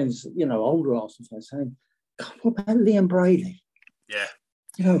Arsenal fans, older Arsenal fans saying, God, what about Liam Brady? Yeah.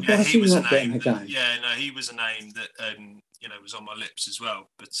 He was a name. He was a name that was on my lips as well.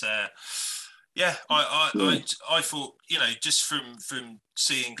 But I thought just from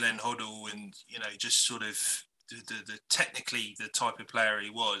seeing Glenn Hoddle and just sort of the technically the type of player he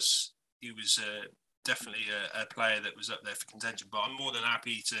was definitely a player that was up there for contention. But I'm more than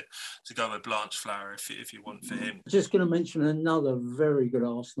happy to go with Blanchflower if you want for him. Just going to mention another very good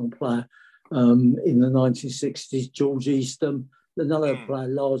Arsenal player in the 1960s, George Eastham. Another player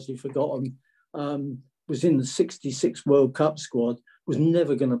largely forgotten, was in the 66 World Cup squad, was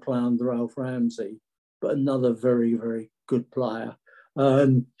never going to play under Alf Ramsey, but another very, very good player.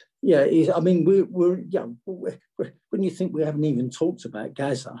 When you think we haven't even talked about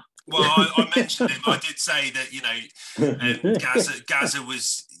Gaza. Well, I mentioned him. I did say that, Gaza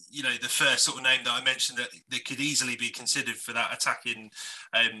was, the first sort of name that I mentioned that could easily be considered for that attacking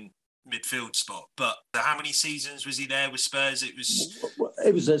midfield spot. But how many seasons was he there with Spurs? It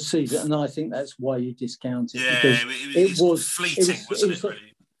was a season, and I think that's why you discount it. Yeah, it was fleeting, wasn't it?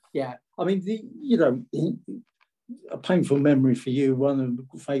 Really? Yeah, I mean, a painful memory for you. One of the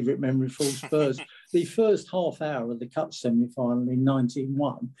favourite memories for Spurs. The first half hour of the Cup semi-final in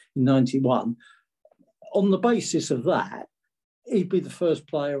 91, on the basis of that, he'd be the first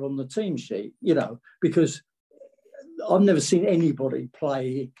player on the team sheet. Because I've never seen anybody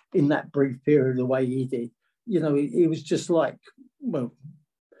play in that brief period the way he did. He was just like,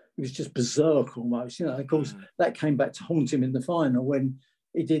 he was just berserk almost. Of course, that came back to haunt him in the final when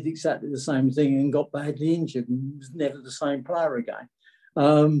he did exactly the same thing and got badly injured and was never the same player again.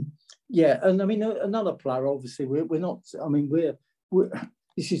 And I mean, another player, obviously, we're not, I mean, we're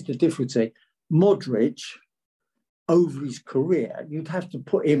this is the difficulty. Modric, over his career, you'd have to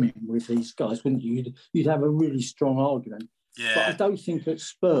put him in with these guys, wouldn't you? You'd have a really strong argument. Yeah. But I don't think at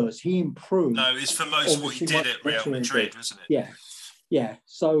Spurs he improved. No, it's for most what he did at Real Madrid, wasn't it? Yeah.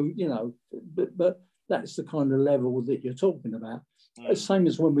 So, but that's the kind of level that you're talking about. Same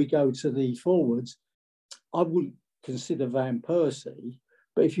as when we go to the forwards, I wouldn't consider Van Persie,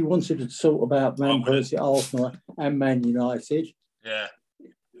 but if you wanted to talk about Van Persie, Arsenal and Man United,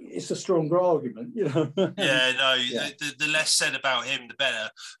 it's a stronger argument, The less said about him, the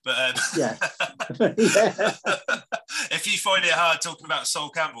better. But if you find it hard talking about Sol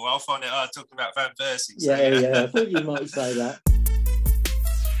Campbell, I'll find it hard talking about Van Persie. So, I thought you might say that.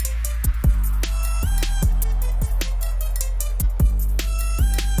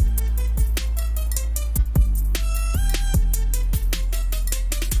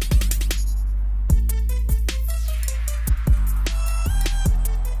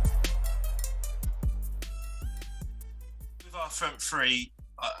 front three,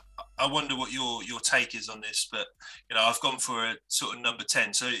 I wonder what your take is on this, but I've gone for a sort of number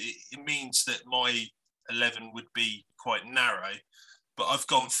 10, so it means that my 11 would be quite narrow, but I've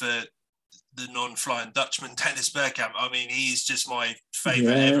gone for the non-flying Dutchman, Dennis Bergkamp. I mean, he's just my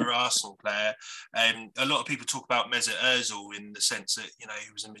favourite ever Arsenal player. A lot of people talk about Mesut Ozil in the sense that,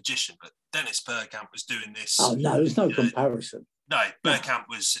 he was a magician, but Dennis Bergkamp was doing this. Oh, no, there's no comparison. No, Bergkamp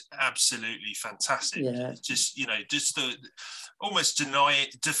was absolutely fantastic. Yeah. Just almost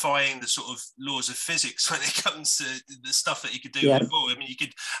defying the sort of laws of physics when it comes to the stuff that he could do with the ball. I mean, you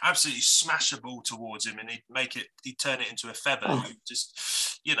could absolutely smash a ball towards him and he'd turn it into a feather.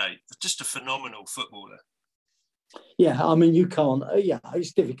 Just a phenomenal footballer. Yeah, I mean, you can't.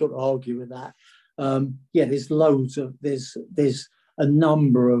 It's difficult to argue with that. There's loads of there's a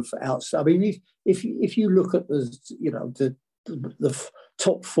number of outside. I mean, if you look at the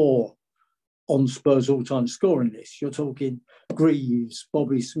top four on Spurs all-time scoring list, you're talking Greaves,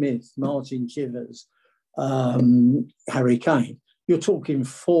 Bobby Smith, Martin Chivers, Harry Kane. You're talking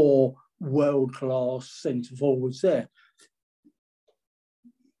 4 world-class centre forwards there.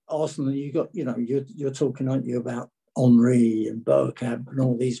 Arsenal, you're talking, aren't you, about Henry and Bergkamp and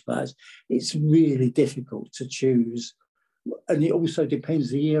all these players. It's really difficult to choose, and it also depends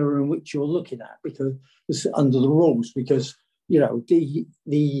the era in which you're looking at, because it's under the rules. Because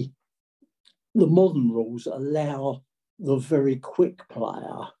the modern rules allow the very quick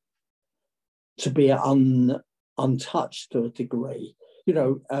player to be untouched to a degree.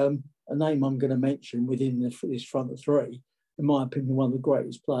 A name I'm going to mention within this front three, in my opinion, one of the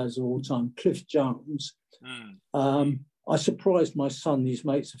greatest players of all time, Cliff Jones. I surprised my son, his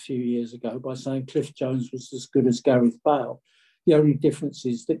mates, a few years ago by saying Cliff Jones was as good as Gareth Bale. The only difference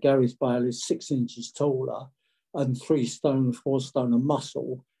is that Gareth Bale is 6 inches taller and 3 stone, 4 stone of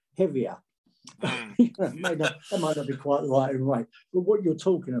muscle heavier. That might not be quite the right in weight. But what you're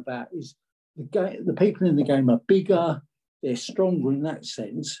talking about is the people in the game are bigger, they're stronger in that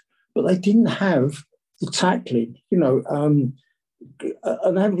sense, but they didn't have the tackling. And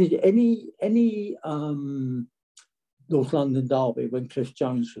any North London derby when Cliff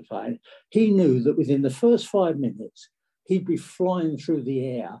Jones was playing, he knew that within the first 5 minutes he'd be flying through the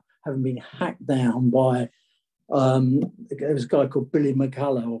air, having been hacked down by there was a guy called Billy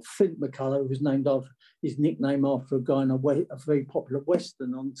McCullough, or Flint McCullough, who was named after his nickname after a guy in a very popular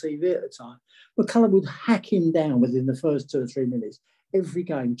Western on TV at the time. McCullough would hack him down within the first 2 or 3 minutes. Every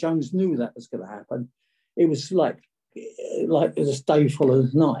game, Jones knew that was going to happen. It was like it was a day full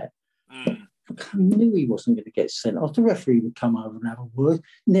of night. I knew he wasn't going to get sent off. The referee would come over and have a word.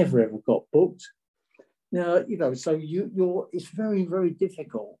 Never ever got booked. Now, so you're. It's very, very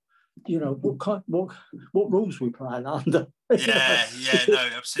difficult. What rules we playing under? No,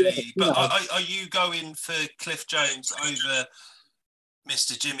 absolutely. But are you going for Cliff Jones over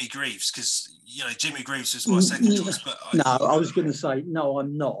Mr. Jimmy Greaves? Because Jimmy Greaves was my second choice. But I was going to say no,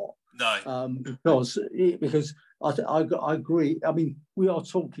 I'm not. No, because I agree. I mean, we are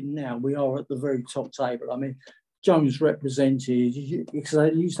talking now. We are at the very top table. I mean, Jones represented, because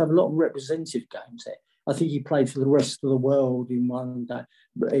they used to have a lot of representative games there. I think he played for the rest of the world in one day.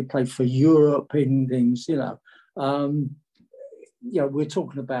 But he played for Europe in things. We're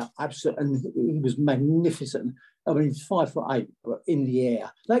talking about absolute, and he was magnificent. I mean, 5'8", but in the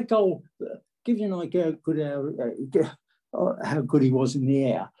air. That goal, give you an idea how good he was in the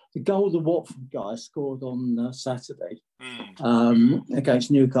air. The goal the Watford guy scored on Saturday against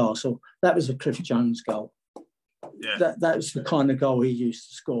Newcastle, that was a Cliff Jones goal. Yeah. That was the kind of goal he used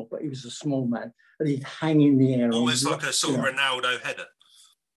to score, but he was a small man and he'd hang in the air. Almost like a sort of Ronaldo header.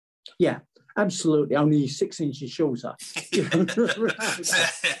 Yeah, absolutely. Only 6 inches shorter. So it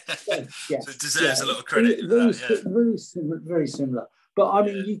deserves a lot of credit. Very similar. But I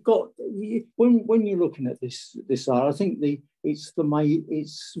mean, you've got when you're looking at this side, I think it's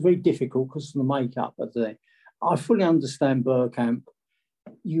very difficult because of the makeup of the. I fully understand Bergkamp.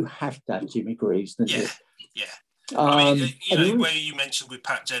 You have to have Jimmy Greaves, don't you? Yeah. I mean, where you mentioned with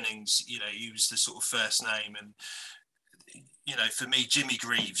Pat Jennings, he was the sort of first name, and for me, Jimmy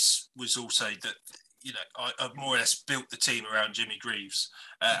Greaves was also that. I've more or less built the team around Jimmy Greaves,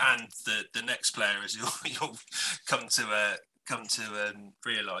 and the next player, as you'll come to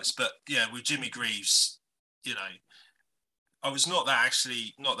realise. But with Jimmy Greaves, I was not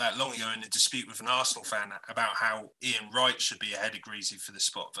that long ago in a dispute with an Arsenal fan about how Ian Wright should be ahead of Greasy for the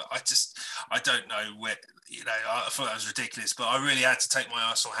spot, but I don't know where, I thought that was ridiculous, but I really had to take my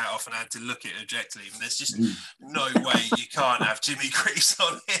Arsenal hat off and I had to look at it objectively. And there's just no way you can't have Jimmy Greaves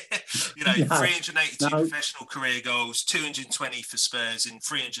on here. 382 professional career goals, 220 for Spurs in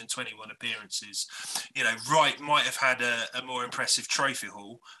 321 appearances. Wright might have had a more impressive trophy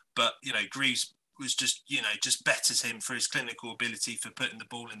haul, but Greaves was just betters him for his clinical ability for putting the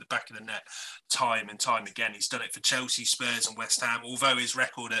ball in the back of the net time and time again. He's done it for Chelsea, Spurs and West Ham, although his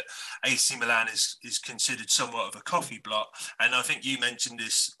record at AC Milan is considered somewhat of a coffee blot. And I think you mentioned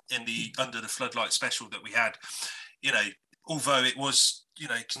this in the Under the Floodlight special that we had, although it was,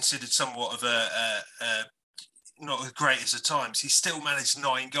 considered somewhat of a not as great as at times, he still managed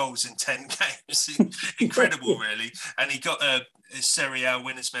 9 goals in 10 games. Incredible, really. And he got a Serie A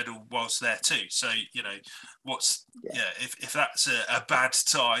winners medal whilst there too. So, if that's a bad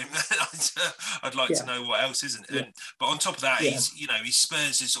time, I'd like to know what else isn't. Yeah. But on top of that, he's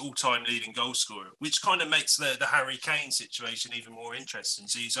Spurs' all-time leading goal scorer, which kind of makes the Harry Kane situation even more interesting.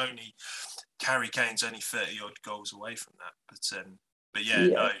 So Harry Kane's only 30-odd goals away from that. But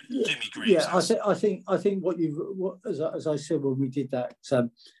Jimmy Greaves. Yeah, I think as I said when we did that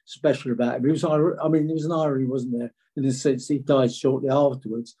special about him, it was an irony, wasn't there? In the sense he died shortly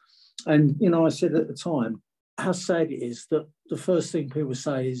afterwards, and I said at the time how sad it is that the first thing people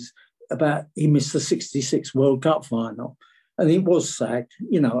say is about he missed the '66 World Cup final, and it was sad,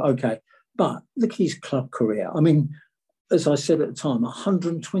 okay, but look at his club career. I mean, as I said at the time,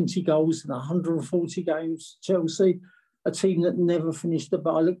 120 goals in 140 games, Chelsea. A team that never finished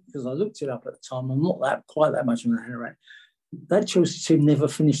because I looked it up at the time. I'm not quite that much of an anorak. That Chelsea team never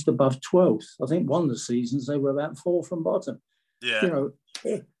finished above 12th. I think one of the seasons they were about 4 from bottom. Yeah.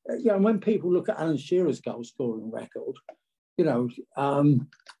 When people look at Alan Shearer's goal scoring record,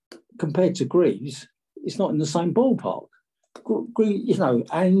 compared to Greaves, it's not in the same ballpark.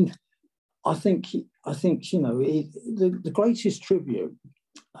 And I think the greatest tribute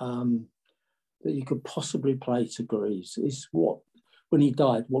that you could possibly play to Greaves is when he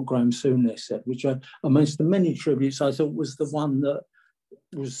died, what Graham Souness said, which amongst the many tributes I thought was the one that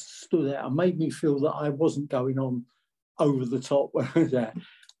stood out and made me feel that I wasn't going on over the top.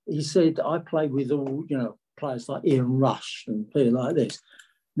 He said, I played with all, players like Ian Rush and people like this.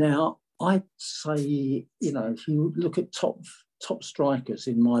 Now, I'd say, if you look at top strikers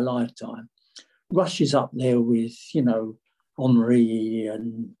in my lifetime, Rush is up there with, Henry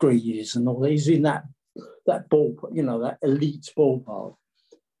and Greaves and all. He's in that ball, that elite ballpark.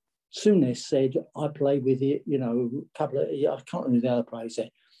 Souness said, I played with it, a couple of, I can't remember the other players there,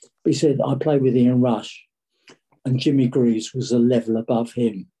 but he said, I played with Ian Rush and Jimmy Greaves was a level above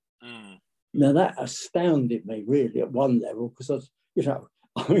him. Mm. Now that astounded me really at one level because a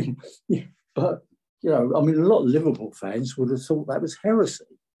lot of Liverpool fans would have thought that was heresy.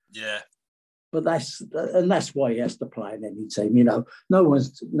 Yeah. But that's why he has to play in any team. No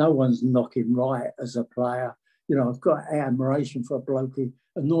one's knocking Wright as a player. I've got admiration for a bloke who,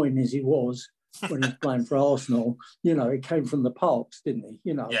 annoying as he was when he was playing for Arsenal. He came from the Parks, didn't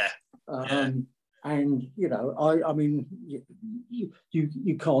he? Yeah. And I mean, you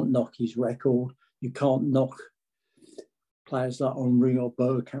can't knock his record. You can't knock players like Henry or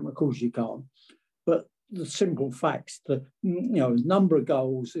Bergkamp. Of course you can't. But the simple facts, the number of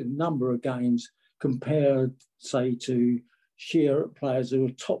goals in number of games compared, say, to Shearer players who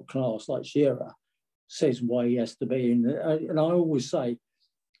are top class like Shearer, says why he has to be in. And I always say,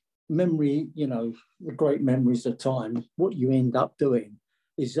 memory, the great memories of time, what you end up doing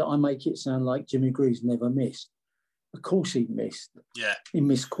is that I make it sound like Jimmy Greaves never missed. Of course he missed. Yeah. He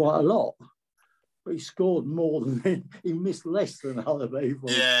missed quite a lot. But he scored more than he missed less than other people.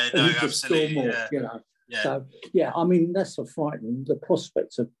 Yeah, no, absolutely. More, Yeah. So, I mean, that's a frightening, the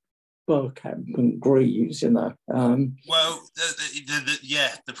prospect of Bergkamp and Greaves, Well, the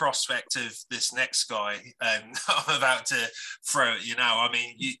prospect of this next guy I'm about to throw at you now. I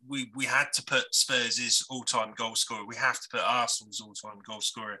mean, we had to put Spurs' all-time goal scorer. We have to put Arsenal's all-time goal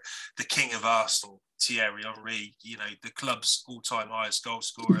scorer, the king of Arsenal, Thierry Henry, the club's all-time highest goal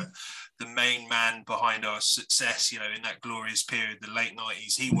scorer, the main man behind our success, in that glorious period, the late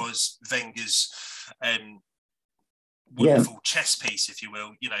 90s. He was Wenger's wonderful chess piece, if you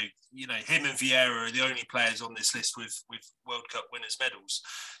will. Him and Vieira are the only players on this list with World Cup winners' medals.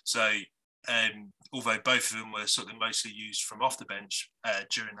 So, although both of them were sort of mostly used from off the bench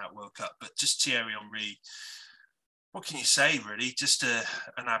during that World Cup, but just Thierry Henry, what can you say, really? Just an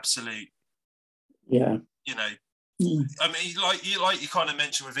absolute, I mean, like you kind of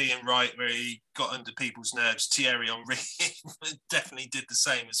mentioned with Ian Wright, where he got under people's nerves. Thierry Henry definitely did the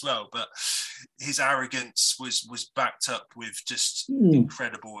same as well, but his arrogance was backed up with just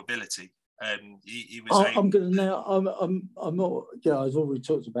incredible ability. He was. I'm going to now. I'm not. You know, I've already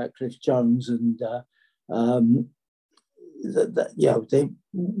talked about Cliff Jones and. There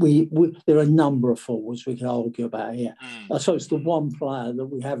are a number of forwards we can argue about here. I suppose the one player that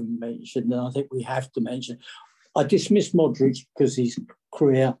we haven't mentioned, and I think we have to mention, I dismissed Modric because his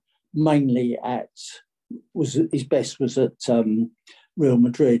career mainly his best was at Real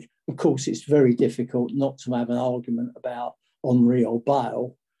Madrid. Of course, it's very difficult not to have an argument about Henry or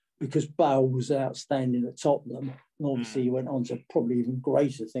Bale, because Bale was outstanding at Tottenham, and obviously he went on to probably even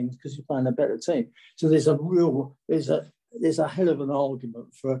greater things because he's playing a better team. So there's a hell of an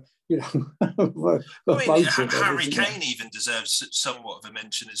argument for, you know, Harry Kane even deserves somewhat of a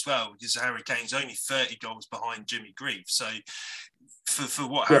mention as well, because Harry Kane's only 30 goals behind Jimmy Greaves. So for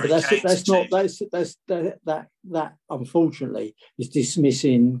what Harry Kane's that unfortunately is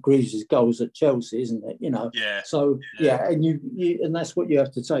dismissing Greaves' goals at Chelsea, isn't it? You know. Yeah. So and and that's what you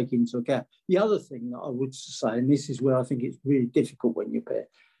have to take into account. The other thing that I would say, and this is where I think it's really difficult when you pair.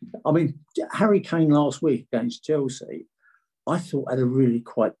 I mean, Harry Kane last week against Chelsea, I thought had a really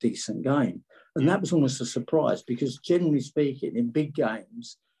quite decent game. And that was almost a surprise, because generally speaking, in big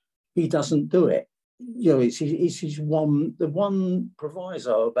games, he doesn't do it. You know, it's the one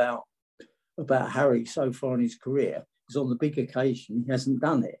proviso about Harry so far in his career is on the big occasion, he hasn't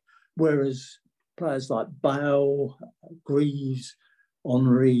done it. Whereas players like Bale, Greaves,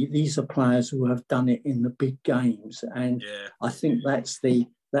 Henry, these are players who have done it in the big games. And I think that's the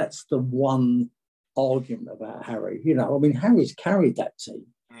one argument about Harry. You know, I mean, Harry's carried that team.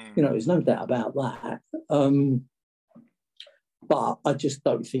 You know, there's no doubt about that. But I just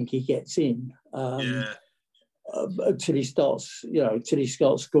don't think he gets in until he starts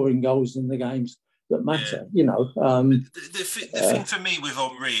scoring goals in the games that matter. You know, the thing for me with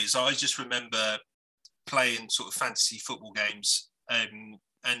Henry is I just remember playing sort of fantasy football games and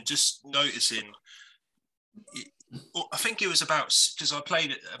just noticing. I think it was because I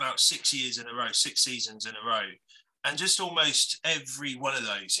played it about 6 seasons in a row, and just almost every one of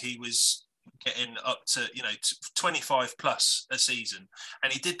those he was getting up to 25 plus a season,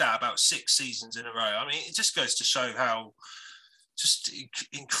 and he did that about 6 seasons in a row. I mean, it just goes to show how just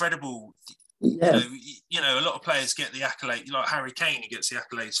incredible. Yeah. You know, a lot of players get the accolade, like Harry Kane, he gets the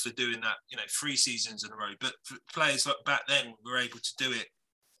accolades for doing that, 3 seasons in a row. But players like back then were able to do it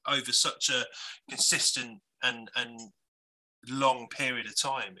over such a consistent and long period of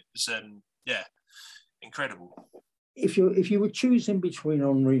time. It was incredible. If you were choosing between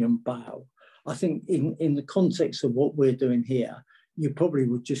Henry and Bale, I think in the context of what we're doing here, you probably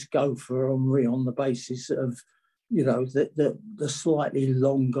would just go for Henry on the basis of, you know, the slightly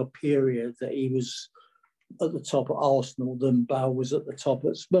longer period that he was at the top at Arsenal than Bale was at the top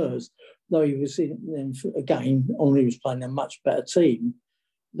at Spurs. Though he was again, Henry was playing a much better team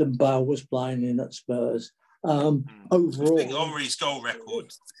than Bale was playing in at Spurs. Overall, I think Henry's goal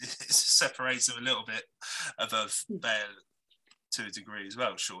record separates him a little bit above Bale to a degree as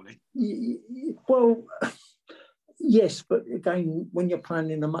well, surely. Well, yes, but again, when you're playing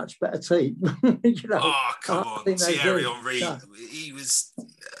in a much better team, you know. Oh, come on, Thierry Henry. No. He was,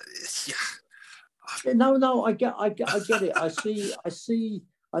 No, I get it. I see.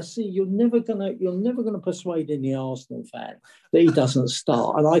 You're never gonna persuade any Arsenal fan that he doesn't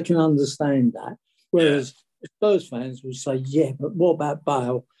start, and I can understand that. Whereas Spurs fans will say, "Yeah, but what about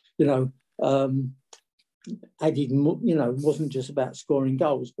Bale?" You know, wasn't just about scoring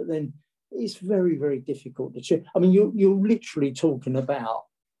goals, but then it's very, very difficult to choose. I mean, you're literally talking about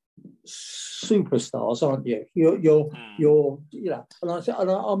superstars, aren't you?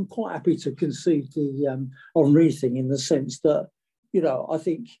 And I'm quite happy to concede the Henry thing in the sense that, you know, I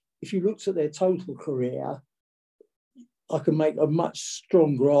think if you looked at their total career, I can make a much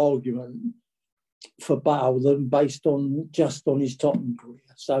stronger argument for Bale than based on just on his Tottenham career.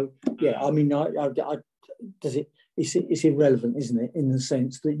 So yeah, I mean, it's irrelevant, isn't it? In the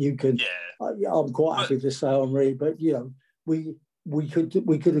sense that you could, I'm quite happy to say Henry, but you know, we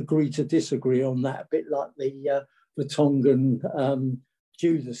could agree to disagree on that, a bit like the Tongan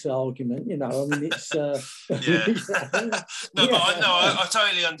Judas argument. You know, I mean, it's I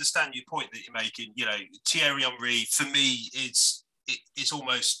totally understand your point that you're making. You know, Thierry Henry for me it's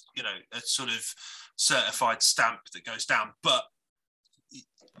almost, you know, a sort of certified stamp that goes down. But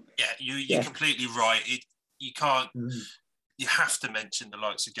yeah, you're completely right. You can't you have to mention the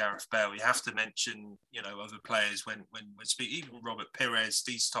likes of Gareth Bale. You have to mention, other players when speaking, even Robert Pires,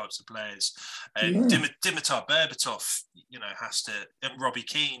 these types of players. Dimitar Berbatov, has to, and Robbie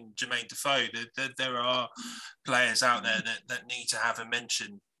Keane, Jermaine Defoe. There are players out there that need to have a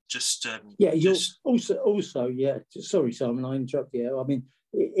mention. Also, yeah. Sorry, Simon, I interrupted you. I mean,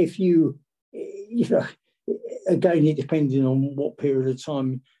 if you again, it depending on what period of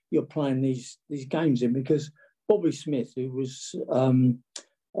time you're playing these games in, because Bobby Smith, who was in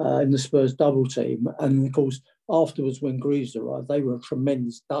the Spurs double team, and of course afterwards when Greaves arrived, they were a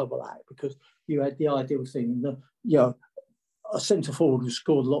tremendous double act, because you had the ideal thing that a centre forward who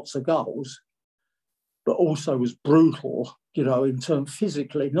scored lots of goals, but also was brutal, in terms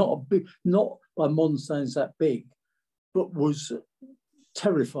physically, not by modern standards that big, but was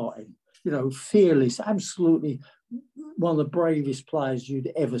terrifying, fearless, absolutely one of the bravest players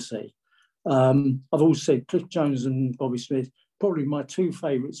you'd ever see. I've always said Cliff Jones and Bobby Smith, probably my two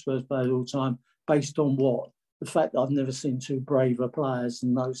favourite Spurs players of all time, based on the fact that I've never seen two braver players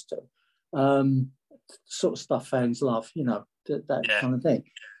than those two. Sort of stuff fans love, that kind of thing.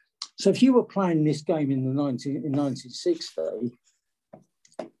 So if you were playing this game in 1960,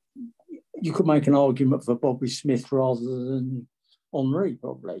 you could make an argument for Bobby Smith rather than Henry,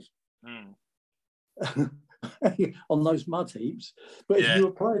 probably. On those mud heaps. But if you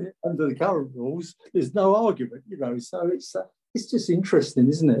were playing it under the current rules, there's no argument, So it's just interesting,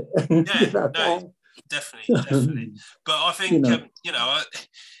 isn't it? No, definitely. But I think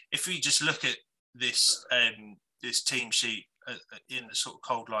if we just look at this this team sheet in the sort of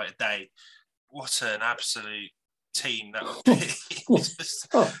cold light of day, what an absolute team that would be.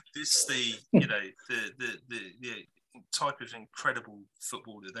 The type of incredible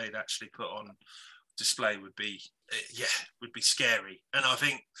football that they'd actually put on display would be scary. And I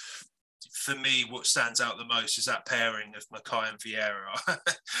think for me, what stands out the most is that pairing of Mackay and Vieira.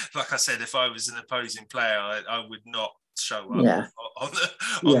 Like I said, if I was an opposing player, I would not show up on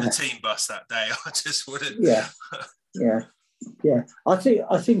the team bus that day. I just wouldn't. I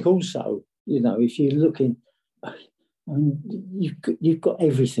think also, if you're looking, you've got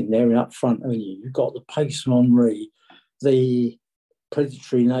everything there up front, haven't you? You've got the pace of Henry, the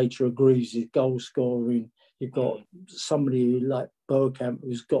predatory nature of Greaves' goal scoring. You've got somebody like Bergkamp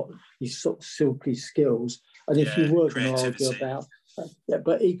who's got his sort of silky skills. And if you were going to argue about,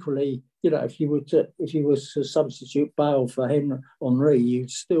 but equally, if you were to substitute Bale for Henry, you'd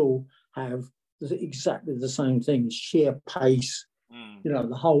still have exactly the same thing: sheer pace.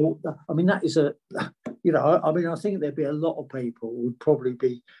 The whole. I mean, that is I think there'd be a lot of people who would probably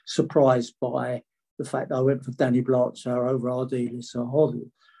be surprised by the fact that I went for Danny Blanchard over Ardiles or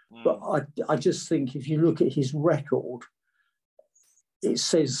Hoddle. But I just think if you look at his record, it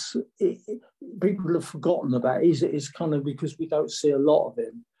says people have forgotten about it. It's kind of because we don't see a lot of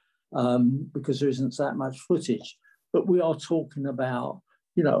him because there isn't that much footage. But we are talking about,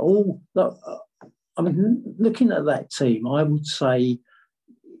 looking at that team, I would say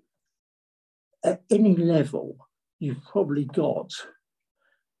at any level, you've probably got,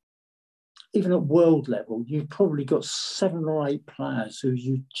 even at world level, you've probably got 7 or 8 players who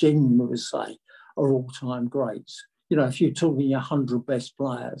you genuinely say are all-time greats. If you're talking your 100 best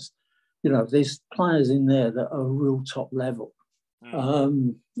players, there's players in there that are real top level.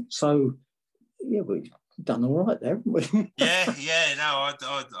 We've done all right there, haven't we? I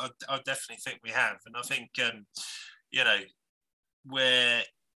definitely think we have. And I think, where,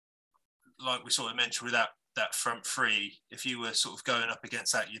 like we sort of mentioned with that front three, if you were sort of going up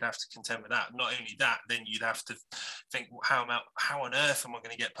against that, you'd have to contend with that. Not only that, then you'd have to think, how on earth am I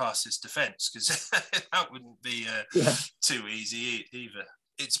going to get past this defence? Because that wouldn't be too easy either.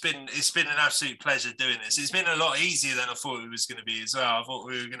 It's been an absolute pleasure doing this. It's been a lot easier than I thought it was going to be as well. I thought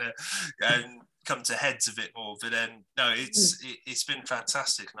we were going to come to heads a bit more, but then no, it's been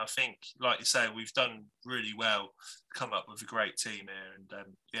fantastic. And I think, like you say, we've done really well to come up with a great team here. And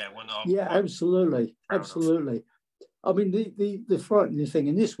absolutely. I mean, the frightening thing,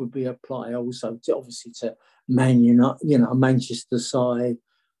 and this would be applied also to Man United, Manchester side,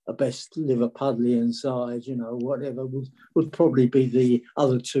 a best Liverpudlian side, whatever would probably be the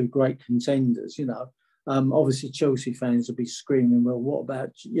other two great contenders. Obviously Chelsea fans would be screaming, well, what about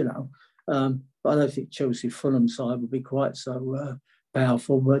but I don't think Chelsea Fulham side would be quite so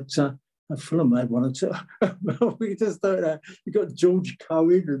powerful. But Fulham had one or two. We just don't know. You've got George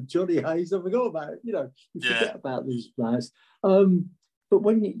Cohen and Johnny Hayes. I forgot about it. You forget about these players. But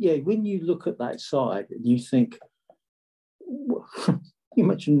when you look at that side and you think, you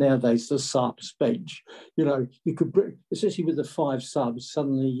mentioned nowadays the subs bench. You could bring, especially with the 5 subs.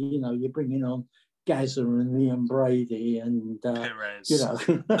 Suddenly, you're bringing on Gazza and Ian Brady and Perez, you know,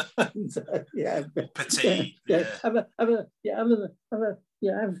 and, Petit, have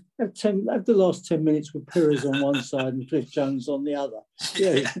the last 10 minutes with Perez on one side and Cliff Jones on the other.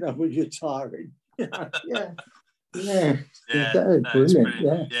 Yeah, you know, when you're tiring. Brilliant.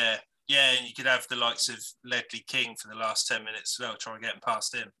 Yeah, and you could have the likes of Ledley King for the last 10 minutes as well, trying to get him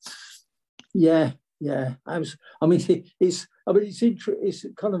past him. Yeah. It's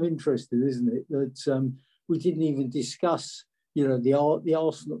kind of interesting, isn't it, that we didn't even discuss, you know, the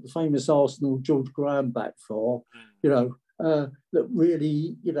Arsenal, the famous Arsenal George Graham back four, you know, that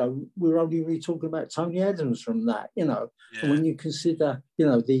really, you know, we're only really talking about Tony Adams from that, you know, and when you consider, you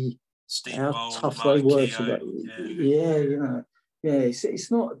know, how tough they were to you know,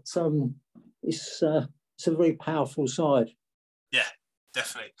 it's not it's a very powerful side. Yeah.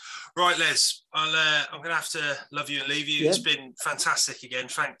 Definitely. Right, Les, I'm going to have to love you and leave you. It's been fantastic again.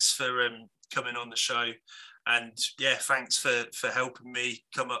 Thanks for coming on the show. And, thanks for helping me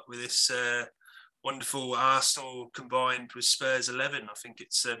come up with this wonderful Arsenal combined with Spurs 11. I think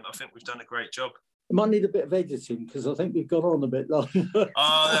we've done a great job. It might need a bit of editing because I think we've gone on a bit long.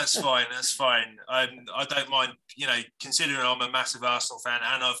 Oh, that's fine. I don't mind, you know, considering I'm a massive Arsenal fan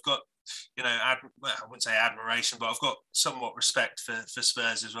and I've got, you know, I wouldn't say admiration, but I've got somewhat respect for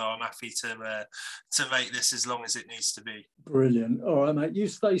Spurs as well. I'm happy to make this as long as it needs to be. Brilliant. All right, mate. You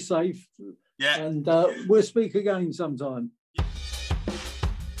stay safe. Yeah. And we'll speak again sometime.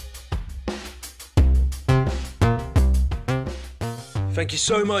 Thank you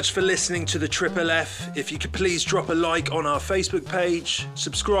so much for listening to the Triple F. If you could please drop a like on our Facebook page,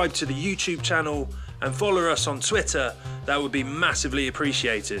 subscribe to the YouTube channel, and follow us on Twitter, that would be massively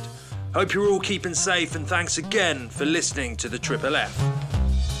appreciated. Hope you're all keeping safe, and thanks again for listening to the Triple F.